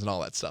 connections and all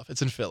that stuff.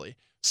 It's in Philly.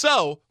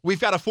 So we've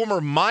got a former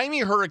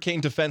Miami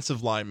Hurricane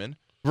defensive lineman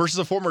versus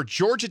a former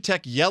Georgia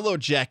Tech Yellow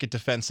Jacket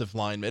defensive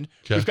lineman.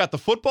 Okay. We've got the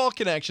football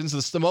connections,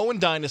 the Samoan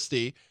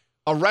dynasty,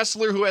 a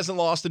wrestler who hasn't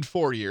lost in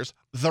 4 years,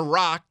 The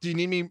Rock. Do you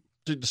need me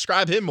to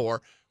describe him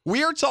more?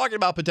 We are talking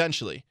about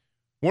potentially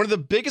one of the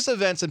biggest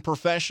events in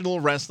professional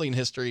wrestling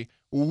history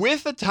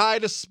with a tie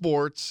to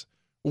sports,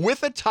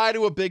 with a tie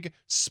to a big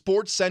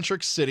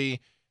sports-centric city.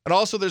 And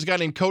also there's a guy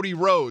named Cody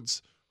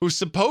Rhodes who's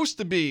supposed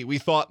to be, we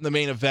thought, in the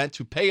main event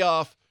to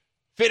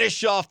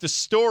finish off the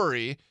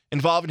story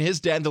involving his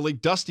dad, the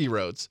late Dusty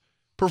Rhodes.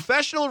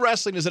 Professional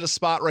wrestling is at a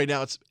spot right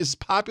now. It's as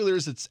popular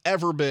as it's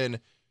ever been.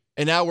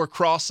 And now we're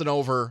crossing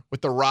over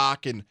with The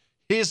Rock and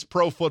his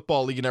pro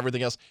football league and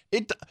everything else.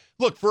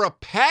 Look, for a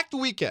packed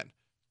weekend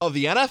of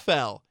the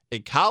NFL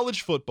and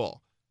college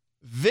football,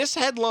 this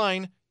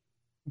headline,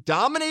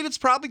 dominated's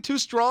probably too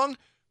strong,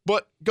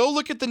 but go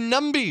look at the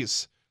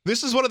numbies.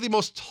 This is one of the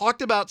most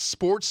talked about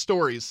sports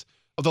stories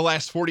of the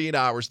last 48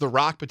 hours. The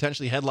Rock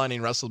potentially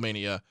headlining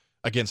WrestleMania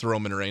against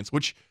Roman Reigns,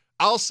 which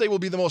I'll say will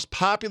be the most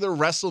popular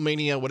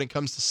WrestleMania when it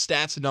comes to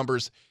stats and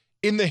numbers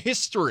in the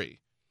history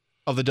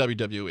of the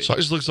WWE. So I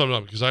just looked something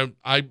up because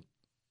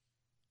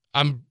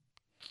I'm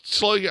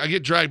slowly, I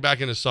get dragged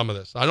back into some of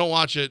this. I don't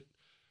watch it.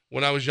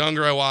 When I was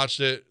younger, I watched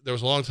it. There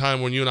was a long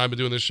time when you and I have been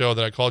doing this show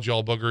that I called you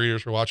all booger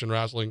eaters for watching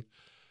wrestling.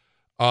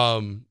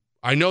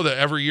 I know that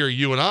every year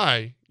you and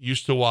I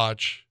used to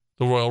watch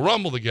the Royal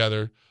Rumble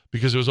together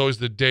because it was always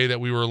the day that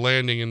we were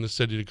landing in the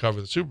city to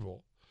cover the Super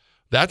Bowl.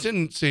 That's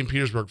in St.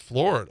 Petersburg,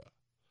 Florida.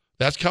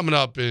 That's coming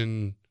up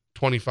in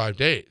 25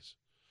 days.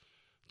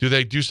 Do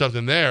they do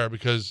something there?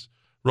 Because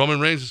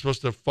Roman Reigns is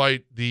supposed to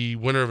fight the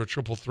winner of a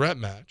triple threat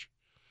match.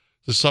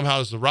 So somehow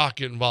does The Rock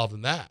get involved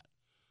in that?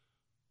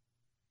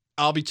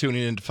 I'll be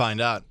tuning in to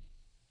find out.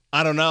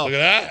 I don't know. Look at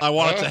that. I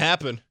want it to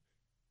happen.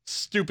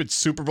 Stupid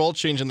Super Bowl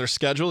changing their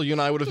schedule. You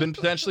and I would have been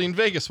potentially in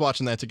Vegas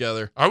watching that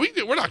together. Are we?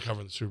 We're not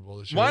covering the Super Bowl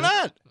this year. Why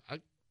not?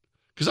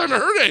 Because I haven't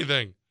heard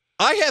anything.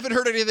 I haven't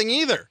heard anything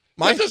either.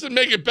 That doesn't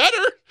make it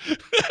better.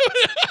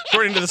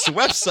 According to this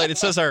website, it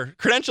says our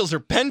credentials are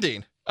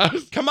pending.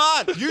 Come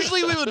on.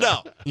 Usually we would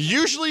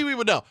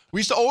know. We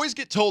used to always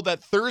get told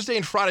that Thursday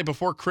and Friday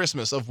before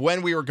Christmas of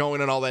when we were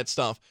going and all that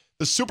stuff.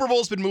 The Super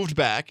Bowl's been moved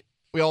back.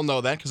 We all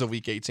know that because of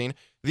Week 18.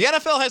 The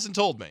NFL hasn't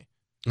told me.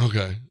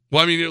 Okay.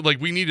 Well, I mean, like,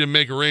 we need to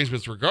make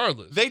arrangements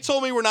regardless. They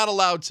told me we're not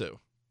allowed to.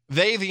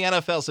 They, the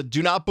NFL, said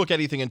do not book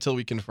anything until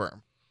we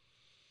confirm.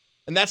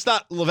 And that's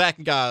not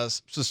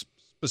Levac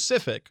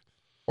specific.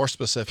 Or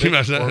specific, or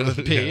with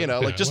a P,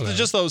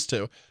 just those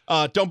two.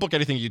 Don't book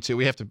anything, you two.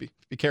 We have to be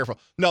careful.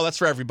 No, that's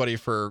for everybody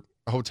for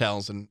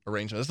hotels and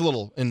arrangements. It's a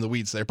little in the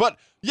weeds there. But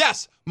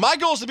yes, my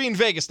goal is to be in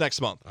Vegas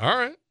next month. All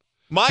right.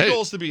 My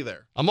goal is to be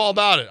there. I'm all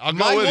about it. I'll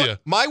go with you.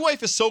 My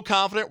wife is so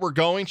confident we're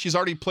going. She's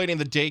already planning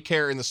the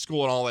daycare and the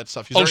school and all that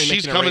stuff.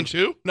 She's coming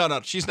too?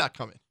 No, she's not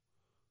coming.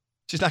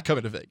 She's not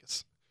coming to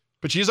Vegas.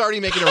 But she's already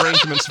making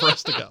arrangements for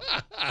us to go.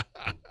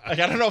 Like,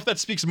 I don't know if that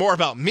speaks more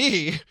about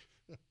me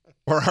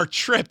or our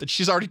trip that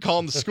she's already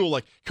calling the school.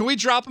 Like, can we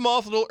drop him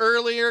off a little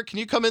earlier? Can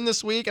you come in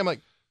this week? I'm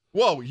like,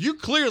 whoa, you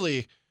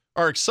clearly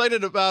are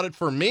excited about it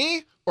for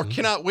me or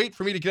cannot wait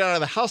for me to get out of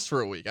the house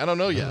for a week. I don't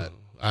know yet.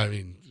 I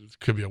mean, it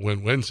could be a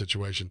win-win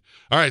situation.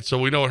 All right, so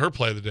we know what her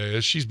play of the day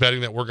is. She's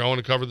betting that we're going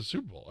to cover the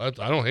Super Bowl. I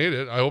don't hate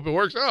it. I hope it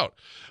works out.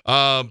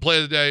 Play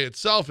of the day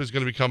itself is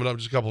going to be coming up in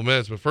just a couple of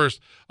minutes. But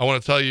first, I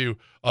want to tell you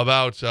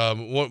about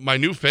what my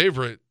new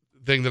favorite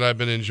thing that I've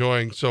been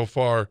enjoying so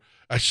far.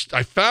 I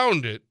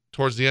found it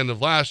towards the end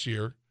of last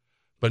year,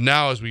 but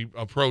now as we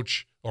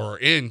approach or are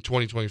in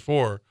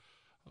 2024,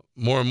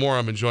 more and more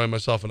I'm enjoying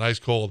myself an ice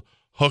cold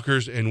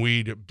Hookers and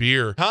Weed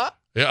beer. Huh?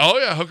 Yeah. Oh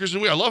yeah, Hookers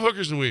and Weed. I love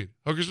Hookers and Weed.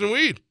 Hookers and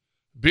Weed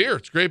beer.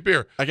 It's great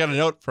beer. I got a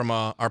note from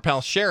our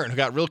pal Sharon, who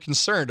got real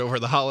concerned over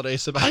the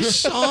holidays about. I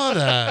saw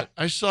that.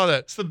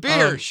 It's the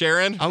beer,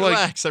 Sharon.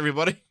 Relax,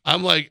 everybody.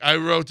 I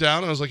wrote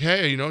down. I was like,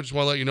 hey, just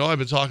want to let you know, I've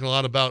been talking a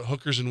lot about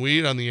Hookers and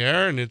Weed on the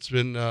air, and it's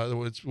been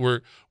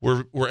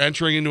we're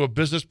entering into a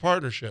business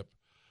partnership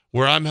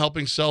where I'm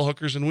helping sell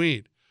Hookers and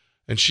Weed.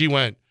 And she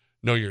went,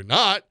 no, you're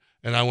not.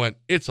 And I went,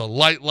 it's a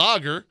light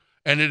lager,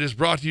 and it is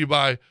brought to you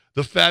by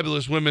the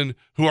fabulous women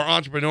who are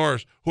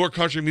entrepreneurs, who are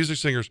country music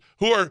singers,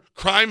 who are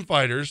crime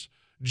fighters,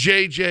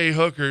 JJ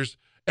Hookers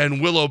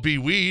and Willow B.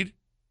 Weed.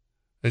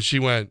 And she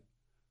went,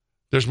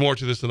 there's more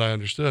to this than I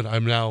understood.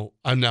 I'm now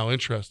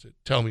interested.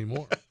 Tell me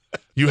more.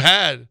 You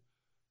had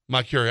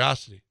my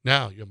curiosity.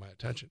 Now you have my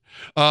attention.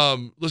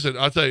 Listen,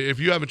 I'll tell you, if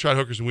you haven't tried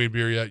Hookers and Weed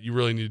beer yet, you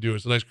really need to do it.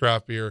 It's a nice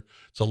craft beer.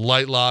 It's a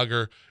light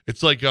lager.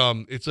 It's like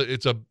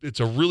it's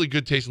a really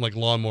good tasting like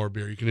lawnmower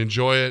beer. You can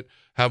enjoy it,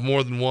 have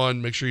more than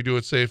one, make sure you do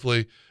it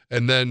safely,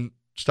 and then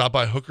stop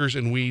by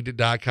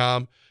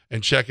hookersandweed.com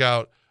and check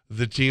out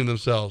the team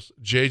themselves,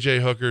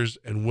 JJ Hookers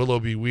and Willow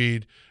B.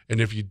 Weed.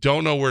 And if you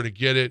don't know where to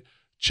get it,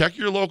 check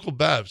your local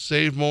Bev.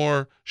 Save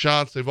More,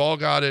 Shots, they've all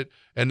got it.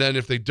 And then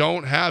if they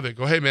don't have it,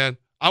 go, hey, man,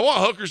 I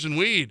want Hookers and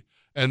Weed.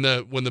 And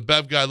when the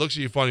Bev guy looks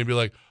at you funny, be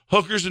like,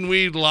 Hookers and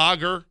Weed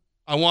lager.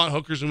 I want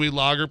Hookers and Weed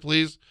lager,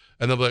 please.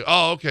 And they'll be like,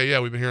 oh, okay,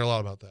 yeah, we've been hearing a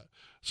lot about that.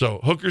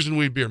 So Hookers and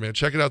Weed beer, man.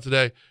 Check it out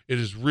today. It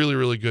is really,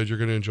 really good. You're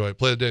going to enjoy it.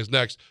 Play of the day is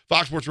next.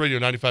 Fox Sports Radio,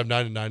 95.9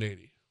 and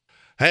 980.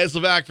 Hey, it's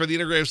Levac for the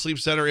Integrative Sleep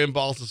Center in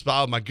Boston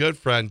Spa with my good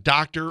friend,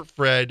 Dr.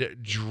 Fred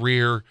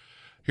Dreer.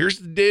 Here's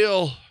the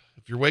deal.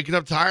 If you're waking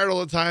up tired all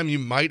the time, you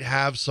might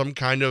have some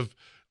kind of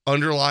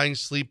underlying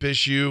sleep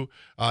issue.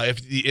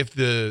 If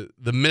the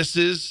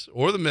missus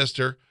or the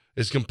mister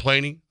is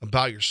complaining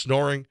about your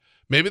snoring,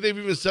 maybe they've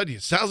even said to you,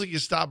 it sounds like you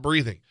stopped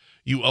breathing.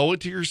 You owe it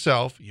to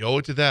yourself. You owe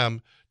it to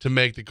them to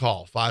make the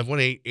call.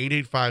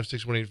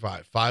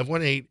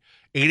 518-885-6185.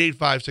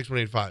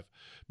 518-885-6185.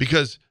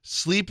 Because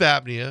sleep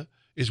apnea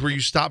is where you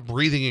stop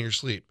breathing in your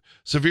sleep.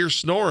 Severe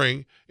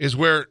snoring is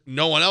where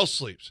no one else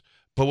sleeps.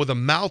 But with a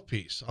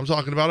mouthpiece, I'm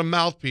talking about a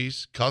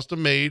mouthpiece,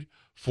 custom made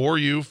for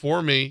you,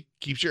 for me,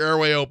 keeps your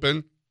airway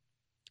open,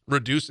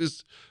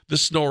 reduces the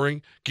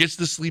snoring, gets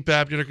the sleep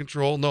apnea under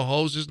control, no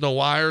hoses, no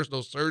wires,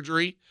 no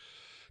surgery,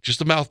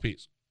 just a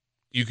mouthpiece.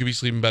 You could be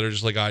sleeping better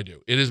just like I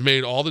do. It has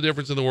made all the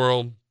difference in the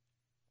world.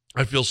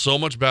 I feel so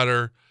much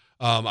better.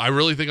 I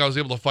really think I was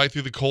able to fight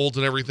through the colds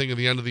and everything at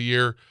the end of the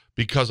year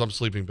because I'm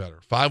sleeping better.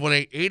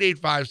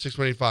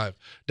 518-885-6185.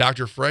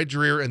 Dr. Fred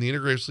Dreer and the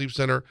Integrative Sleep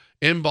Center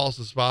in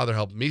Boston Spa. They're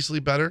helping me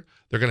sleep better.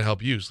 They're going to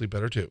help you sleep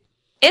better too.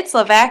 It's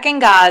Levac and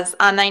Gaz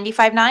on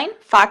 95.9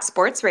 Fox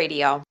Sports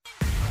Radio.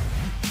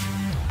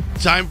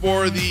 Time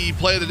for the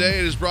play of the day.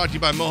 It is brought to you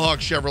by Mohawk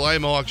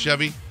Chevrolet, Mohawk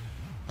Chevy.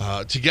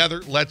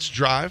 Together, let's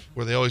drive,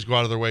 where they always go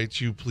out of their way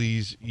to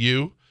please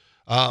you.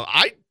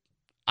 I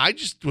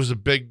just was a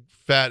big,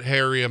 fat,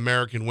 hairy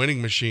American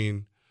winning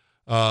machine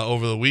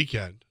over the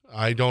weekend.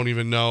 I don't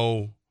even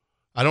know.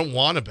 I don't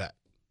want to bet.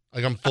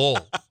 Like, I'm full.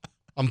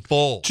 I'm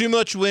full. Too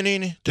much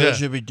winning. Don't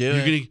you be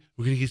doing.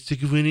 We're gonna get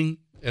sick of winning,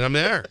 and I'm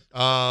there.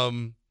 I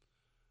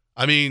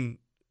mean,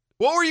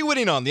 what were you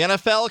winning on? The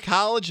NFL,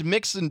 college,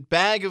 mix and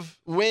bag of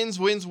wins?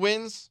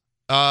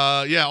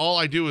 Yeah, all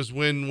I do is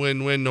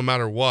win, no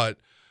matter what.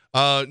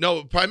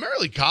 No,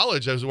 primarily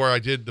college is where I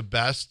did the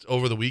best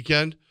over the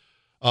weekend.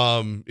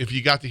 If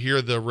you got to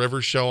hear the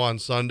Rivers show on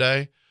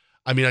Sunday,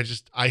 I mean,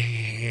 I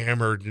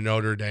hammered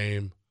Notre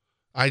Dame.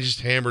 I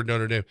just hammered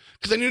Notre Dame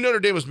because I knew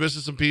Notre Dame was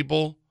missing some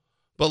people,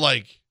 but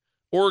like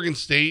Oregon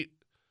State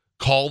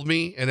called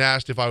me and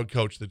asked if I would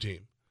coach the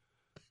team.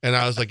 And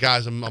I was like,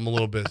 guys, I'm a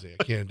little busy.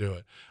 I can't do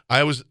it.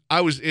 I was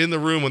in the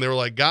room when they were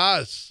like,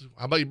 guys,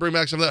 how about you bring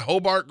back some of that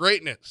Hobart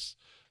greatness?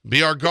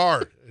 Be our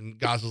guard. And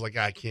guys was like,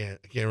 I can't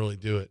really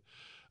do it.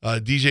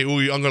 DJ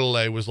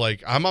Uiagalelei was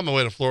like, I'm on my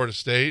way to Florida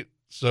State,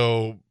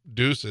 so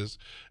deuces.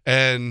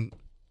 And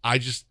I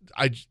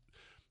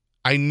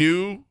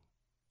knew,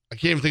 I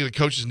can't even think of the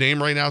coach's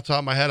name right now off the top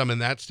of my head. I'm in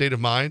that state of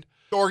mind.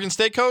 The Oregon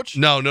State coach?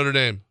 No, Notre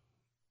Dame.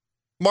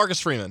 Marcus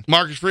Freeman.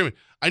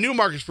 I knew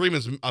Marcus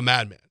Freeman's a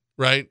madman,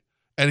 right?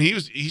 And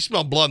he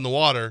smelled blood in the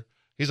water.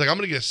 He's like, I'm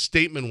going to get a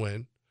statement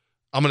win.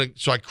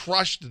 So I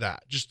crushed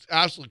that. Just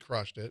absolutely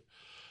crushed it.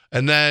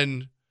 And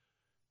then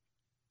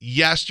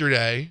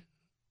yesterday,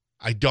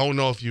 I don't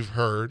know if you've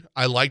heard,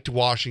 I liked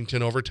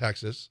Washington over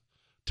Texas.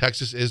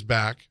 Texas is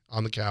back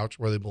on the couch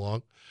where they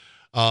belong.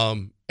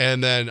 And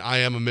then I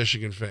am a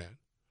Michigan fan.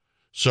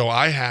 So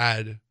I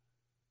had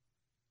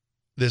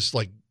this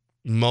like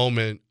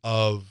moment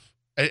of,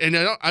 and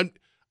I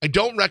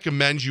don't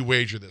recommend you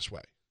wager this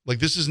way. Like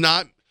this is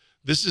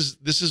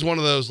one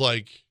of those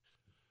like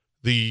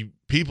the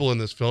people in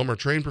this film are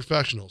trained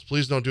professionals.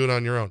 Please don't do it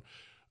on your own.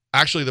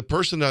 Actually, the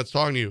person that's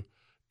talking to you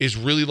is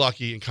really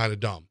lucky and kind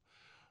of dumb.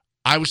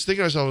 I was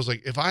thinking to myself, I was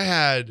like, if I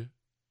had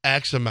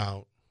X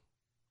amount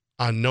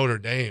on Notre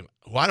Dame,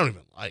 who I don't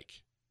even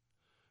like,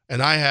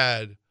 and I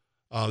had,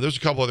 there's a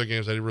couple other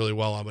games I did really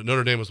well on, but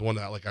Notre Dame was the one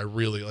that like I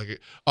really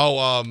like.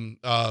 I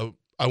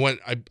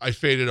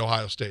faded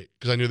Ohio State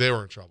because I knew they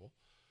were in trouble.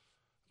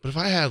 But if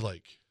I had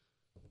like,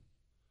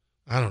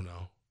 I don't know,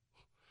 I'm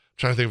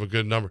trying to think of a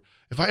good number.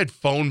 If I had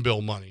phone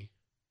bill money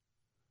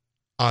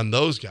on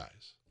those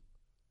guys,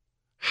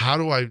 how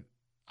do I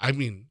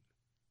mean,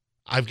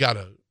 I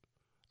gotta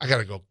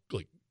go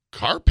like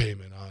car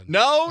payment on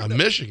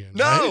Michigan.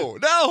 No,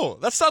 right? no,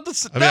 that's not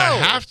the. I mean, I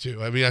have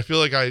to. I mean, I feel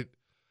like I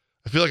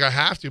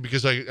have to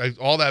because I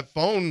all that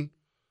phone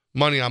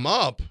money I'm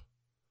up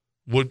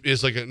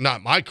is like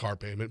not my car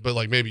payment, but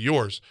like maybe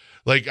yours.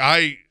 Like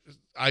I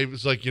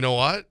was like, you know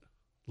what?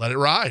 Let it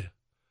ride.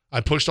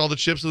 I pushed all the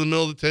chips in the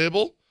middle of the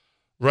table,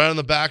 right on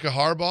the back of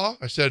Harbaugh.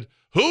 I said,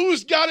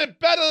 "Who's got it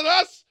better than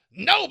us?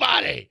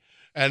 Nobody."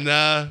 And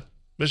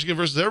Michigan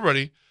versus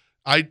everybody.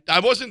 I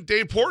wasn't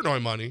Dave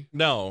Portnoy money.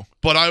 No,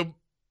 but I'm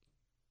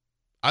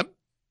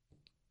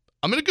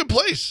in a good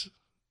place.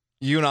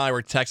 You and I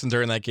were texting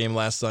during that game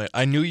last night.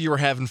 I knew you were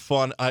having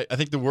fun. I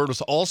think the word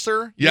was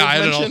ulcer. Yeah, I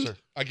had an ulcer.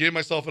 I gave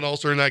myself an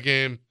ulcer in that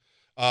game.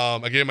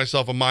 I gave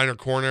myself a minor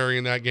coronary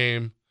in that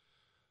game.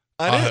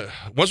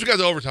 Once we got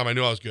to overtime, I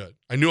knew I was good.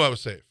 I knew I was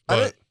safe.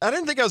 But I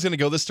didn't think I was going to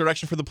go this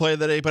direction for the play of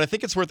the day, but I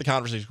think it's worth the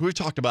conversation. We've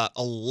talked about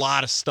a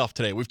lot of stuff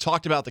today. We've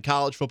talked about the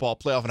college football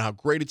playoff and how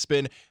great it's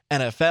been,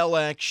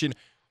 NFL action,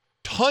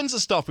 tons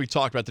of stuff we've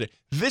talked about today.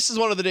 This is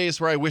one of the days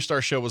where I wished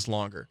our show was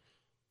longer.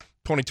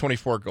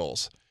 2024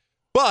 goals.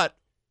 But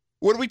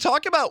when we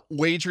talk about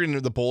wagering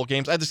into the bowl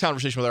games, I had this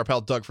conversation with our pal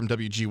Doug from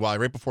WGY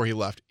right before he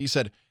left. He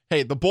said,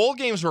 hey, the bowl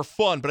games were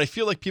fun, but I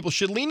feel like people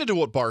should lean into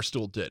what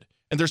Barstool did.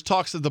 And there's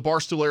talks of the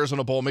Barstool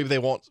Arizona Bowl. Maybe they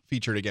won't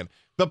feature it again.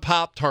 The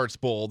Pop-Tarts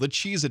Bowl, the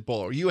Cheez-It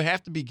Bowl. You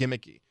have to be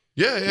gimmicky.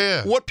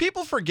 Yeah. What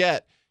people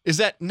forget is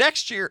that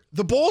next year,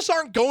 the bowls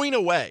aren't going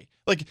away.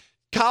 Like,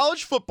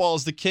 college football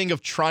is the king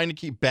of trying to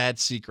keep bad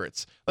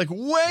secrets. Like,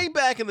 way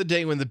back in the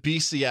day when the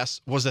BCS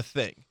was a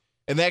thing,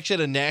 and they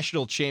actually had a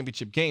national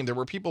championship game, there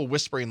were people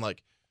whispering,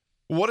 like,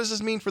 what does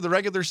this mean for the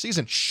regular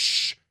season?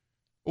 Shh.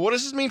 What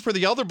does this mean for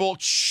the other bowl?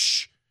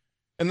 Shh.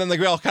 And then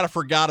we all kind of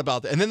forgot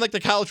about that. And then like the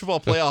college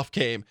football playoff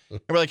came. And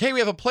we're like, hey, we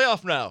have a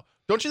playoff now.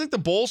 Don't you think the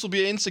bowls will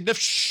be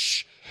insignificant?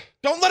 Shh.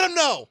 Don't let them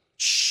know.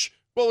 Shh.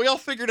 Well, we all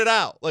figured it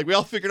out. Like we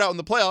all figured out in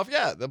the playoff,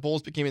 yeah, the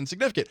bowls became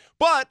insignificant.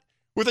 But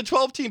with a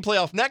 12-team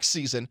playoff next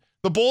season,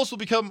 the bowls will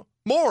become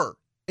more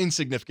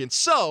insignificant.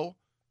 So,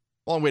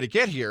 long way to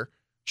get here.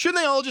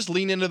 Shouldn't they all just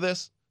lean into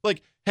this?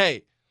 Like,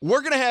 hey,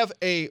 we're going to have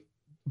a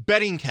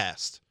betting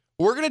cast.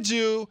 We're going to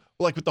do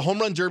like what the Home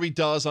Run Derby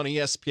does on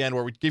ESPN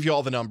where we give you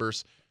all the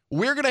numbers.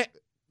 We're going to,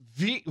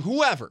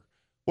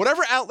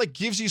 whatever outlet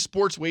gives you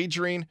sports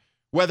wagering,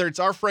 whether it's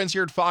our friends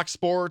here at Fox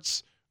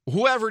Sports,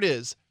 whoever it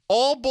is,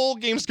 all bowl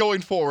games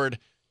going forward,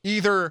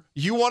 either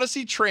you want to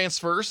see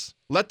transfers,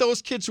 let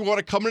those kids who want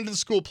to come into the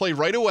school play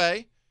right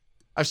away.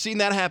 I've seen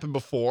that happen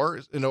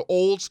before in an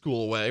old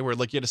school way where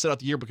like you had to set out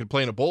the yearbook and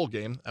play in a bowl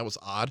game. That was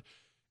odd.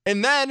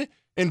 And then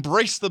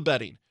embrace the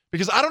betting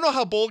because I don't know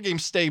how bowl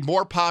games stay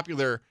more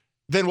popular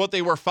than what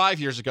they were 5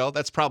 years ago.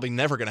 That's probably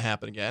never going to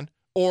happen again.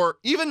 Or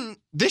even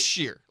this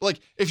year.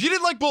 Like, if you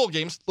didn't like bowl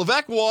games,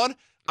 Levesque won.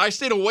 I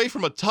stayed away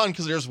from a ton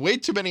because there's way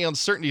too many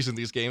uncertainties in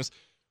these games.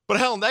 But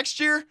hell, next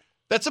year,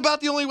 that's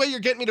about the only way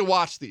you're getting me to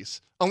watch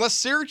these. Unless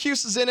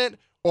Syracuse is in it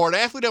or an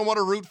athlete I want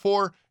to root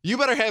for, you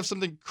better have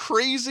something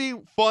crazy,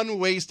 fun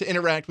ways to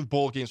interact with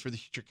bowl games for the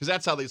future because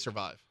that's how they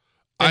survive.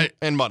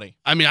 And money.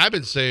 I mean, I've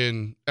been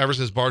saying ever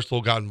since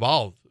Barstool got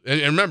involved. And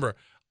remember,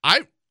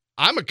 I'm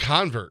a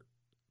convert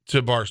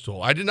to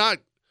Barstool. I did not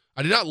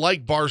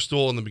like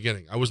Barstool in the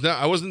beginning. I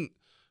wasn't,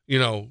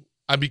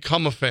 I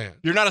become a fan.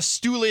 You're not a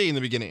stoolie in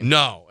the beginning.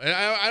 No. And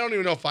I don't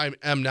even know if I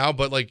am now,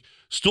 but like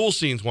stool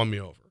scenes won me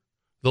over.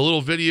 The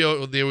little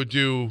video they would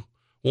do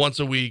once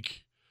a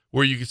week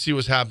where you could see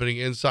what's happening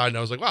inside. And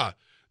I was like, wow,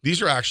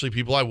 these are actually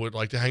people I would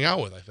like to hang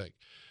out with, I think.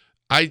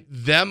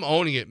 Them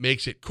owning it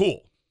makes it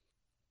cool.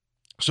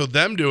 So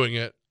them doing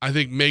it, I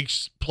think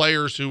makes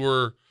players who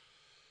were,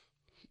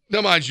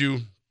 now mind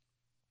you,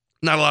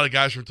 not a lot of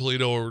guys from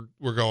Toledo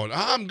were going,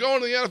 I'm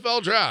going to the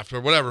NFL draft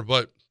or whatever.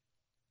 But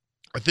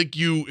I think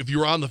if you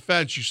were on the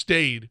fence, you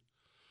stayed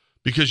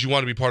because you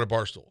want to be part of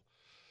Barstool.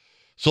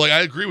 So, like,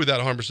 I agree with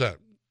that 100%.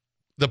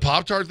 The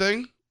Pop-Tart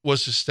thing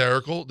was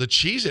hysterical. The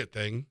Cheez-It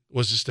thing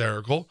was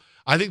hysterical.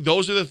 I think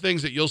those are the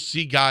things that you'll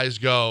see guys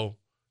go,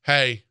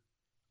 hey,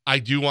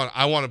 I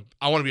want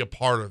to be a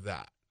part of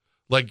that.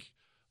 Like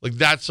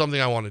that's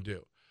something I want to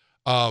do.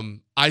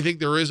 I think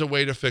there is a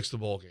way to fix the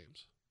bowl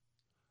games.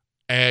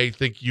 I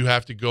think you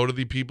have to go to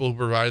the people who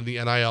provided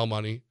the NIL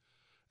money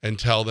and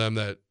tell them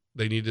that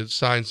they need to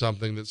sign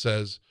something that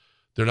says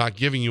they're not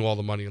giving you all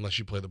the money unless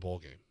you play the bowl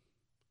game.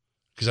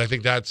 Because I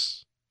think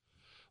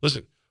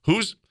listen,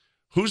 who's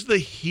the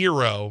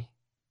hero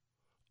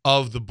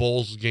of the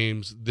Bowls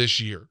games this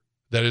year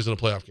that isn't a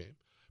playoff game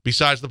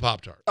besides the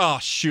Pop-Tart? Oh,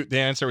 shoot. The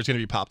answer was going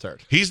to be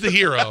Pop-Tart. He's the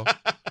hero.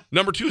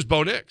 Number 2 is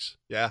Bo Nix.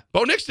 Yeah.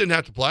 Bo Nix didn't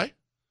have to play.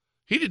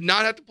 He did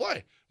not have to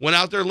play. Went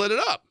out there, lit it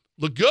up.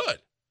 Looked good.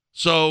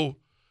 So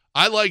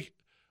I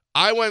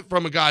went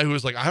from a guy who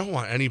was like, I don't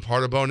want any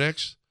part of Bo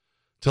Nix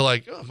to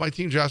like, oh, if my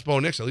team drafts Bo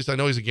Nix, at least I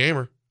know he's a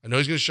gamer. I know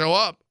he's going to show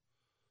up.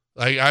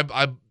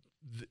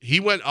 He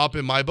went up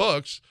in my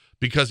books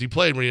because he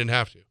played when he didn't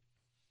have to.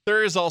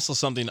 There is also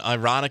something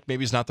ironic,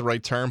 maybe it's not the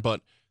right term,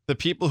 but the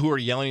people who are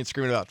yelling and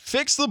screaming about,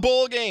 fix the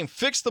bowl game,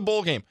 fix the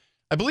bowl game.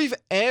 I believe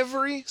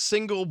every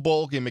single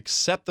bowl game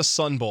except the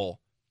Sun Bowl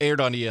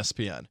aired on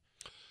ESPN.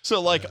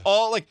 So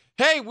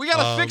hey, we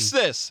got to fix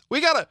this.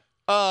 We got to,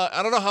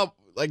 I don't know how,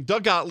 like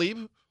Doug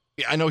Gottlieb,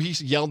 I know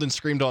he's yelled and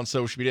screamed on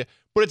social media,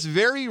 but it's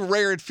very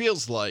rare, it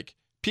feels like,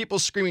 people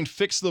screaming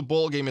fix the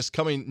bowl game is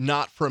coming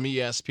not from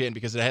ESPN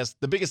because it has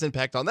the biggest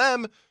impact on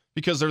them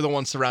because they're the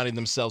ones surrounding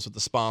themselves with the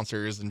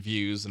sponsors and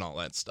views and all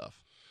that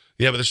stuff.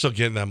 Yeah, but they're still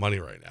getting that money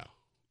right now.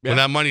 Yeah, when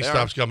that money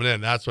stops coming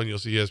in, that's when you'll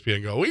see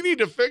ESPN go, we need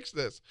to fix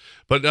this.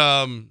 But,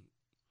 well,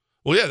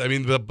 yeah, I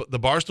mean, the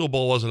Barstool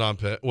Bowl wasn't on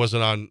there. It was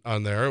on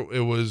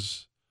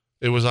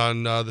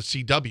the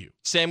CW.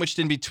 Sandwiched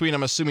in between,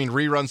 I'm assuming,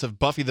 reruns of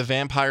Buffy the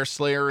Vampire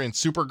Slayer and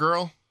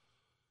Supergirl.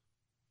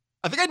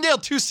 I think I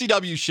nailed 2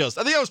 CW shows.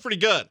 I think that was pretty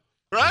good,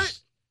 right?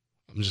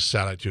 I'm just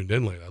sad I tuned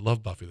in late. I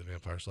love Buffy the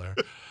Vampire Slayer.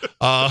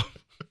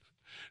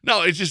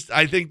 No, it's just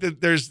I think that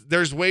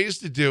there's ways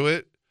to do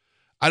it.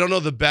 I don't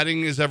know the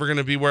betting is ever going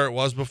to be where it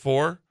was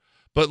before,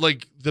 but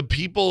like the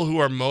people who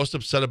are most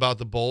upset about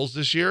the Bowls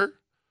this year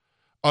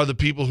are the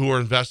people who are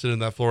invested in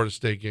that Florida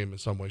State game in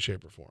some way,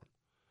 shape, or form.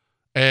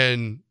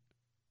 And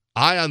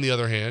I, on the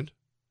other hand,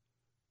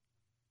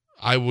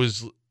 I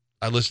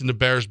listened to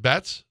Bears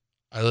bets.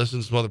 I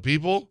listened to some other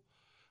people.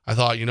 I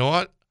thought, you know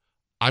what?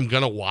 I'm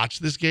going to watch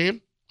this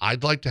game.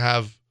 I'd like to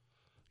have,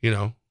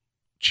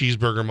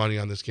 cheeseburger money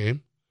on this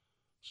game,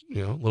 a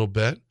little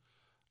bit.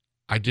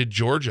 I did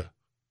Georgia,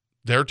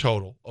 their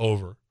total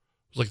over.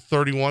 It was like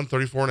 31,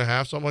 34 and a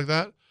half, something like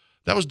that.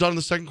 That was done in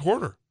the second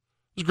quarter.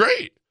 It was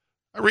great.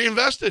 I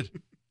reinvested,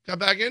 got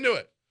back into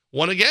it,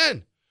 won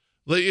again.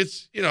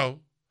 It's,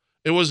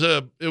 it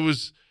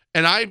was,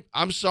 and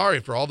I'm sorry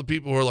for all the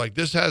people who are like,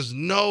 this has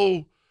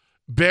no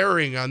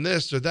bearing on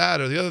this or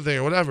that or the other thing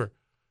or whatever.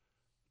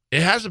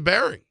 It has a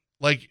bearing.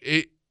 Like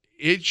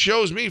it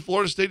shows me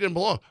Florida State didn't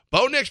belong.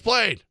 Bo Nix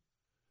played.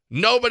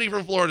 Nobody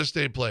from Florida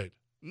State played.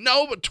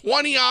 No, but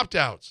 20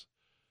 opt-outs.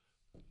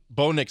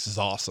 Bo Nix is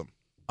awesome.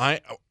 We're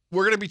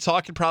going to be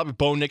talking probably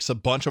Bo Nix a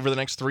bunch over the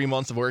next 3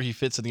 months of where he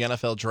fits in the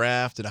NFL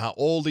draft and how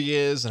old he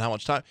is and how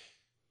much time.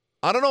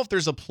 I don't know if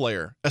there's a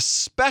player,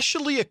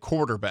 especially a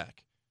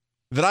quarterback,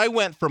 that I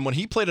went from when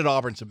he played at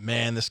Auburn to,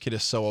 man, this kid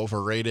is so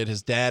overrated.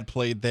 His dad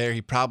played there.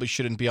 He probably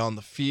shouldn't be on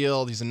the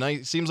field. He's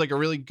seems like a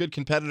really good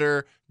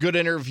competitor, good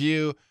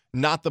interview,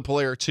 not the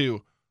player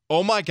too.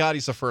 Oh my God,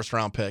 he's a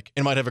first-round pick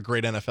and might have a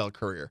great NFL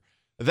career.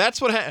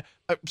 That's what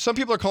some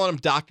people are calling him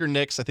Dr.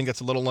 Nix. I think that's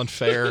a little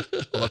unfair,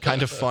 although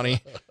kind of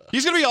funny.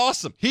 He's going to be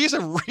awesome. He's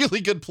a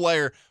really good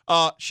player.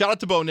 Shout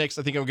out to Bo Nix.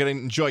 I think I'm going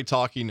to enjoy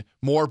talking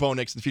more Bo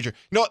Nix in the future.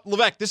 You know what,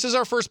 Levesque, this is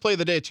our first play of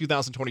the day of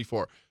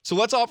 2024. So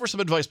let's offer some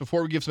advice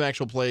before we give some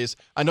actual plays.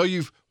 I know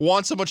you've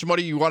won so much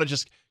money, you want to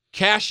just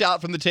cash out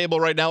from the table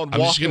right now and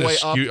walk away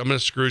up. I'm going to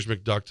Scrooge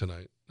McDuck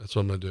tonight. That's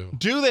what I'm going to do.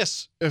 Do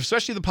this,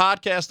 especially the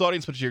podcast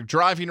audience, but if you're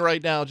driving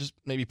right now, just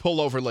maybe pull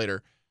over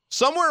later.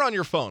 Somewhere on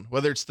your phone,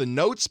 whether it's the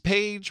notes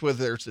page,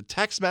 whether it's a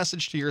text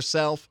message to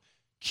yourself,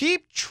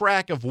 keep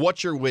track of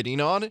what you're winning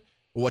on,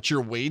 what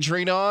you're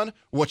wagering on,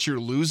 what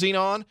you're losing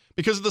on,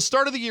 because the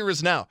start of the year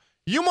is now.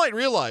 You might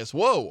realize,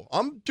 whoa,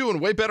 I'm doing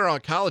way better on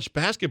college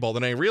basketball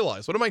than I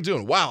realized. What am I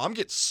doing? Wow, I'm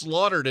getting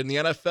slaughtered in the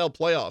NFL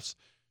playoffs.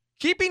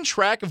 Keeping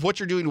track of what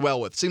you're doing well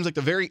with seems like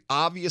the very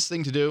obvious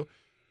thing to do.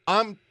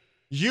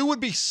 You would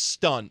be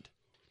stunned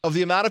of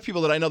the amount of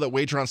people that I know that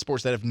wager on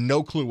sports that have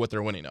no clue what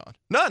they're winning on.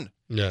 None.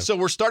 Yeah. So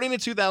we're starting in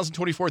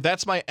 2024.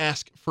 That's my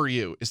ask for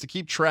you, is to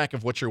keep track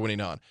of what you're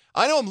winning on.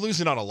 I know I'm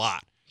losing on a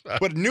lot,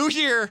 but new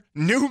year,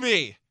 new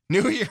me.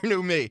 New year,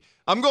 new me.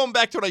 I'm going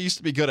back to what I used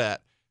to be good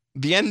at.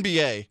 The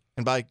NBA,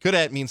 and by good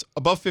at means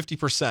above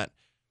 50%.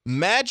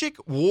 Magic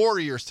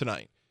Warriors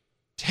tonight.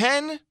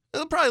 10,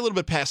 probably a little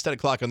bit past 10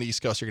 o'clock on the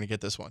East Coast, you're going to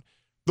get this one.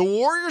 The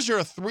Warriors are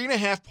a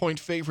 3.5-point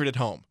favorite at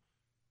home.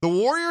 The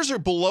Warriors are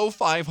below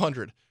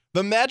 500.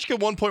 The Magic at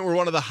one point were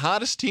one of the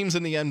hottest teams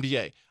in the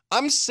NBA.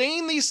 I'm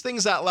saying these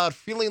things out loud,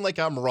 feeling like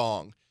I'm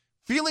wrong.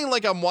 Feeling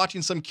like I'm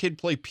watching some kid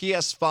play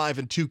PS5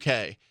 and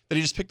 2K, that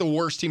he just picked the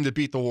worst team to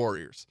beat the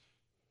Warriors.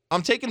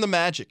 I'm taking the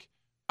Magic.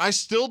 I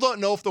still don't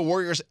know if the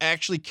Warriors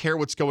actually care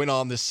what's going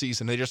on this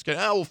season. They just go,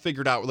 we'll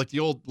figure it out. Like the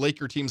old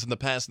Laker teams in the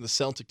past and the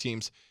Celtic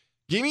teams.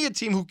 Give me a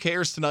team who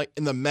cares tonight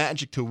in the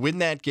Magic to win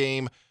that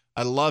game.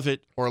 I love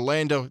it.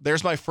 Orlando,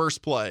 there's my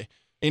first play.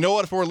 And you know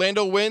what? If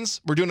Orlando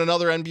wins, we're doing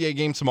another NBA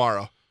game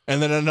tomorrow.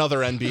 And then another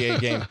NBA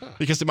game.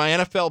 Because my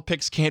NFL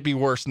picks can't be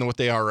worse than what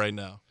they are right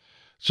now.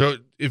 So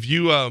if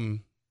you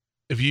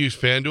use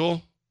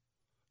FanDuel,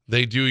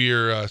 they do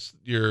your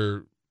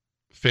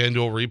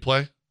FanDuel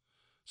replay.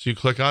 So you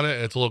click on it,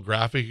 and it's a little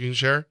graphic you can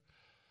share.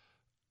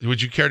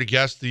 Would you care to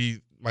guess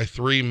my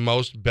 3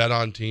 most bet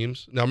on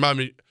teams? Now,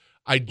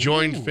 I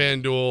joined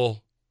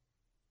FanDuel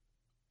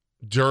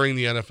during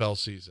the NFL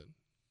season.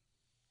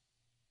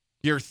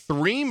 Your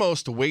 3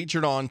 most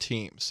wagered on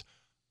teams.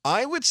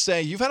 I would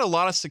say you've had a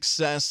lot of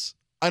success.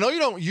 I know you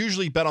don't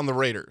usually bet on the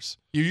Raiders.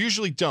 You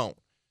usually don't.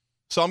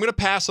 So I'm going to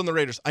pass on the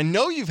Raiders. I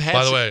know you've had.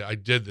 By the way, I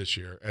did this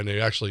year, and they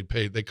actually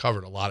paid. They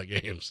covered a lot of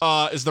games.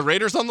 Is the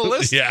Raiders on the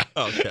list? Yeah.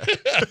 Okay.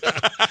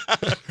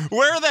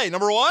 Where are they?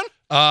 Number 1?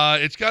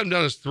 It's gotten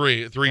down as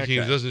 3 teams.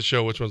 It doesn't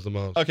show which one's the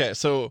most. Okay,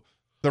 so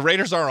the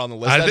Raiders are on the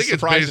list. I That's think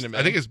it's surprising based. to me.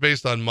 I think it's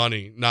based on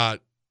money,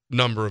 not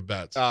number of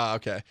bets.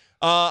 Okay.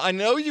 I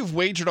know you've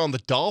wagered on the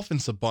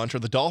Dolphins a bunch. Are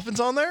the Dolphins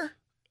on there?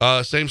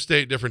 Same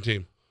state, different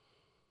team.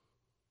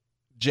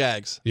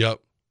 Jags. Yep.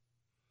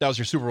 That was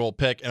your Super Bowl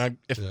pick, and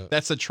if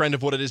that's the trend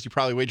of what it is, you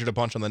probably wagered a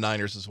bunch on the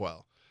Niners as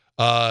well.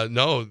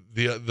 No,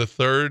 the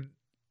third,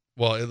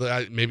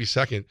 well, maybe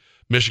second,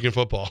 Michigan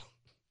football.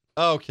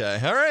 Okay,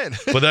 all right.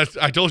 But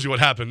I told you what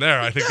happened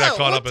there. I think that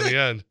caught up in the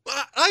end.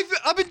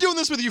 I've been doing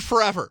this with you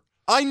forever.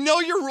 I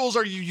know your rules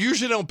are you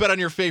usually don't bet on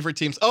your favorite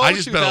teams. Oh, I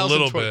just bet a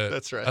little bit.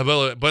 That's right.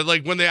 But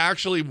like when they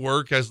actually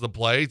work as the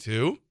play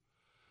too,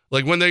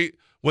 like when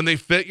they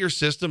fit your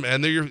system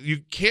and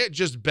you can't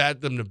just bet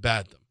them to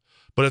bet them.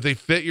 But if they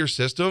fit your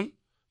system,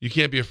 you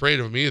can't be afraid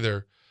of them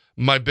either.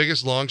 My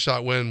biggest long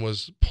shot win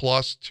was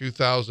plus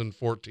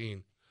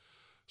 2014.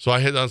 So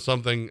I hit on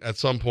something at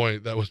some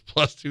point that was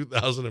plus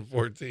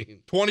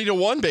 2014.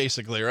 20-1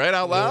 basically, right?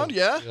 Out loud?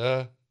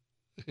 Yeah.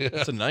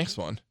 That's a nice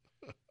one.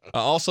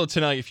 Also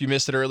tonight, if you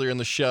missed it earlier in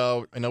the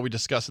show, I know we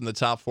discussed in the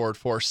top 4 at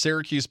 4,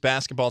 Syracuse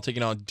basketball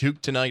taking on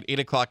Duke tonight. 8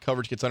 o'clock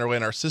coverage gets underway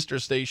in our sister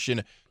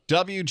station,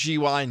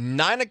 WGY.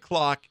 9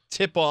 o'clock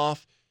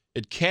tip-off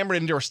at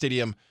Cameron Indoor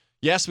Stadium.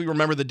 Yes, we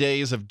remember the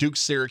days of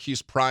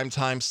Duke-Syracuse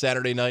primetime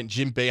Saturday night,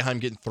 Jim Boeheim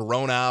getting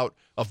thrown out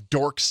of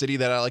Dork City,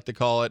 that I like to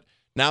call it.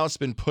 Now it's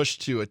been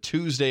pushed to a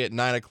Tuesday at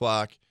 9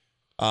 o'clock.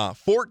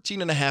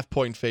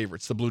 14.5-point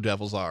favorites, the Blue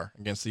Devils are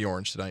against the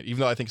Orange tonight, even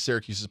though I think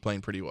Syracuse is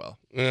playing pretty well.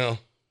 Well,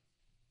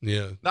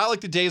 yeah. Not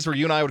like the days where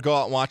you and I would go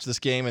out and watch this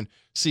game and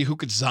see who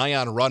could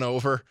Zion run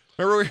over.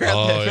 Remember we were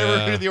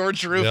at the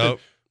Orange Roof? Yep.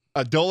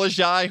 And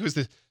Dolajai, who's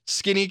the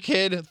skinny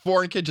kid,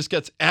 foreign kid, just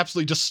gets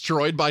absolutely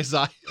destroyed by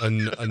Zion.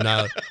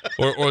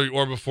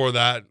 Or before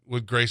that,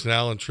 with Grayson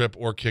Allen trip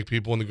or kick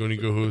people in the Goonie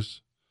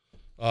Goo-Hoos.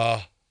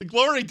 The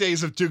glory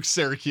days of Duke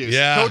Syracuse.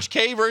 Yeah. Coach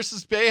K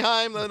versus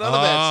Boeheim. None of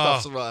that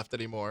stuff's left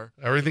anymore.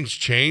 Everything's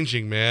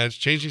changing, man. It's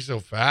changing so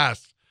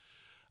fast.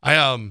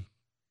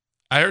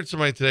 I heard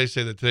somebody today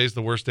say that today's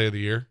the worst day of the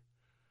year.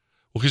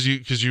 Well,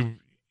 because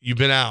you've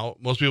been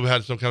out. Most people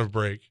had some kind of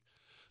break.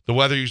 The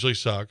weather usually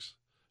sucks.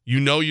 You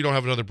know you don't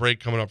have another break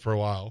coming up for a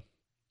while.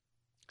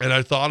 And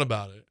I thought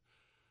about it,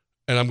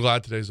 and I'm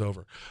glad today's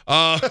over.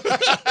 I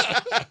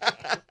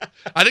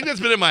think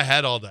that's been in my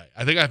head all day.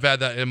 I think I've had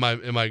that in my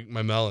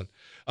melon.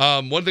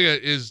 One thing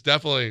that is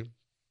definitely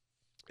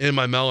in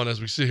my melon as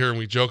we sit here and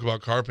we joke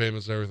about car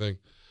payments and everything.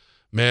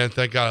 Man,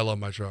 thank God I love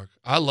my truck.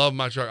 I love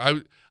my truck.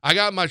 I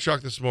got my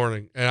truck this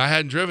morning, and I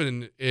hadn't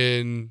driven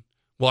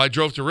I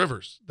drove to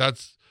Rivers.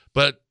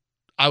 But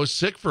I was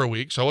sick for a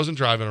week, so I wasn't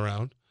driving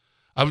around.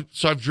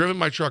 So I've driven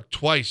my truck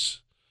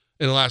twice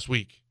in the last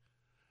week.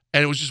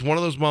 And it was just one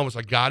of those moments.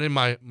 I got in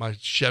my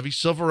Chevy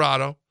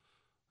Silverado,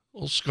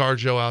 little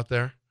ScarJo out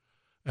there,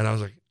 and I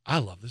was like, I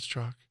love this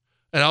truck.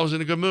 And I was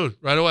in a good mood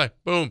right away.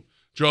 Boom.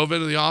 Drove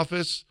into the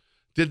office,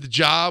 did the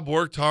job,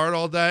 worked hard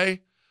all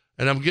day,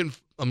 and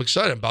I'm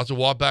excited. I'm about to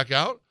walk back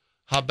out,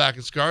 hop back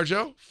in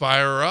ScarJo,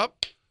 fire her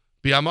up.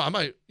 I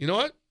might, you know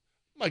what?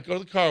 I might go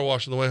to the car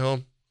wash on the way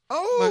home.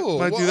 Oh,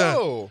 might do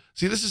that.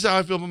 See, this is how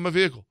I feel about my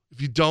vehicle.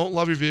 If you don't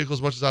love your vehicle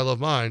as much as I love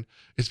mine,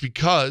 it's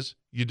because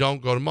you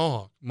don't go to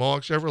Mohawk.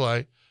 Mohawk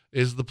Chevrolet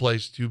is the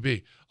place to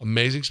be.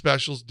 Amazing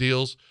specials,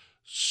 deals,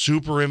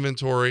 super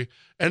inventory,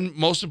 and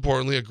most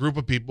importantly, a group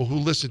of people who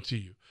listen to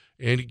you.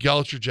 Andy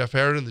Gelcher, Jeff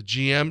Harridan, the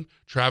GM,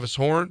 Travis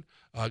Horn,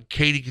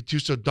 Katie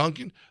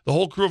Gattuso-Duncan, the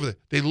whole crew of it.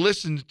 They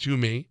listened to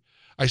me.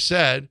 I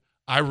said,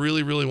 I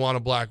really, really want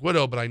a Black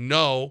Widow, but I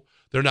know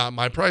they're not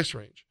my price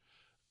range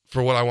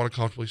for what I want to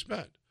comfortably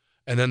spend.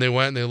 And then they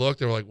went and they looked.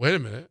 They were like, wait a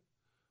minute.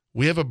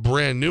 We have a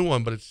brand new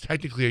one, but it's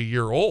technically a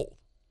year old.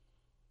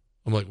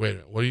 I'm like, wait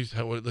a minute.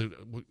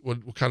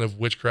 What kind of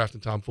witchcraft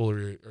and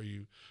tomfoolery are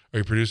you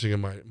producing in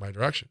my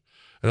direction?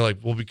 And they're like,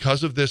 well,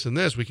 because of this and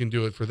this, we can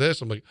do it for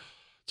this. I'm like,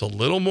 it's a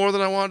little more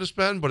than I wanted to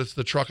spend, but it's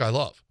the truck I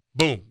love.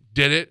 Boom.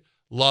 Did it.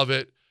 Love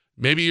it.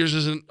 Maybe yours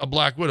isn't a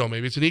Black Widow.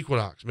 Maybe it's an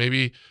Equinox.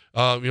 Maybe,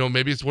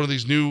 maybe it's one of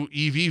these new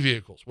EV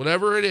vehicles.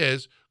 Whatever it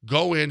is,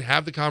 go in,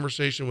 have the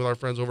conversation with our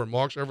friends over at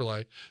Mohawk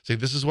Chevrolet. Say,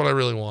 this is what I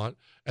really want,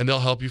 and they'll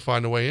help you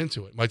find a way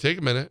into it. Might take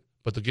a minute,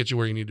 but they'll get you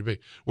where you need to be.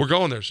 We're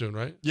going there soon,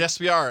 right? Yes,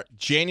 we are.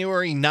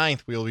 January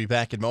 9th, we will be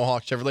back in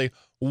Mohawk Chevrolet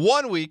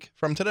 1 week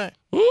from today.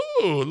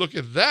 Ooh, look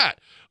at that.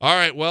 All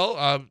right,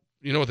 well,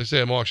 you know what they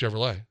say at Mohawk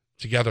Chevrolet.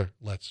 Together,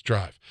 let's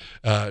drive.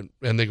 And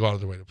they go out of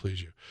their way to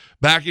please you.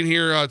 Back in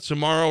here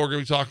tomorrow, we're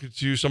going to be talking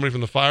to somebody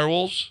from the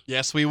Firewolves.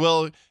 Yes, we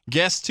will.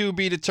 Guess to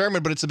be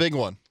determined, but it's a big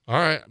one. All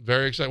right,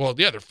 very excited. Well,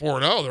 yeah, they're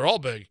 4-0. They're all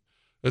big.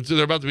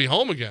 They're about to be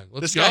home again.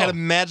 This guy had a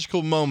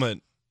magical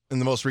moment in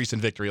the most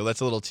recent victory. Well,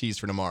 that's a little tease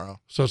for tomorrow.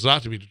 So it's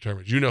not to be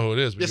determined. You know who it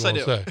is, but yes,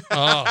 you won't say.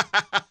 Oh,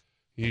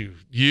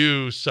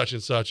 you such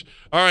and such.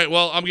 All right,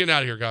 well, I'm getting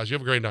out of here, guys. You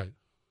have a great night.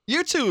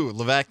 You too,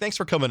 Levac. Thanks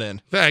for coming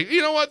in. Thanks.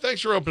 You know what?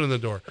 Thanks for opening the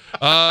door.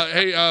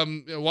 Hey,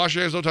 wash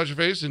your hands, don't touch your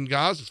face. And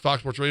guys, it's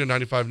Fox Sports Radio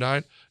 95.9,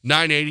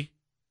 980.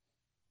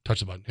 Touch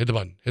the button. Hit the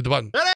button. Hit the button.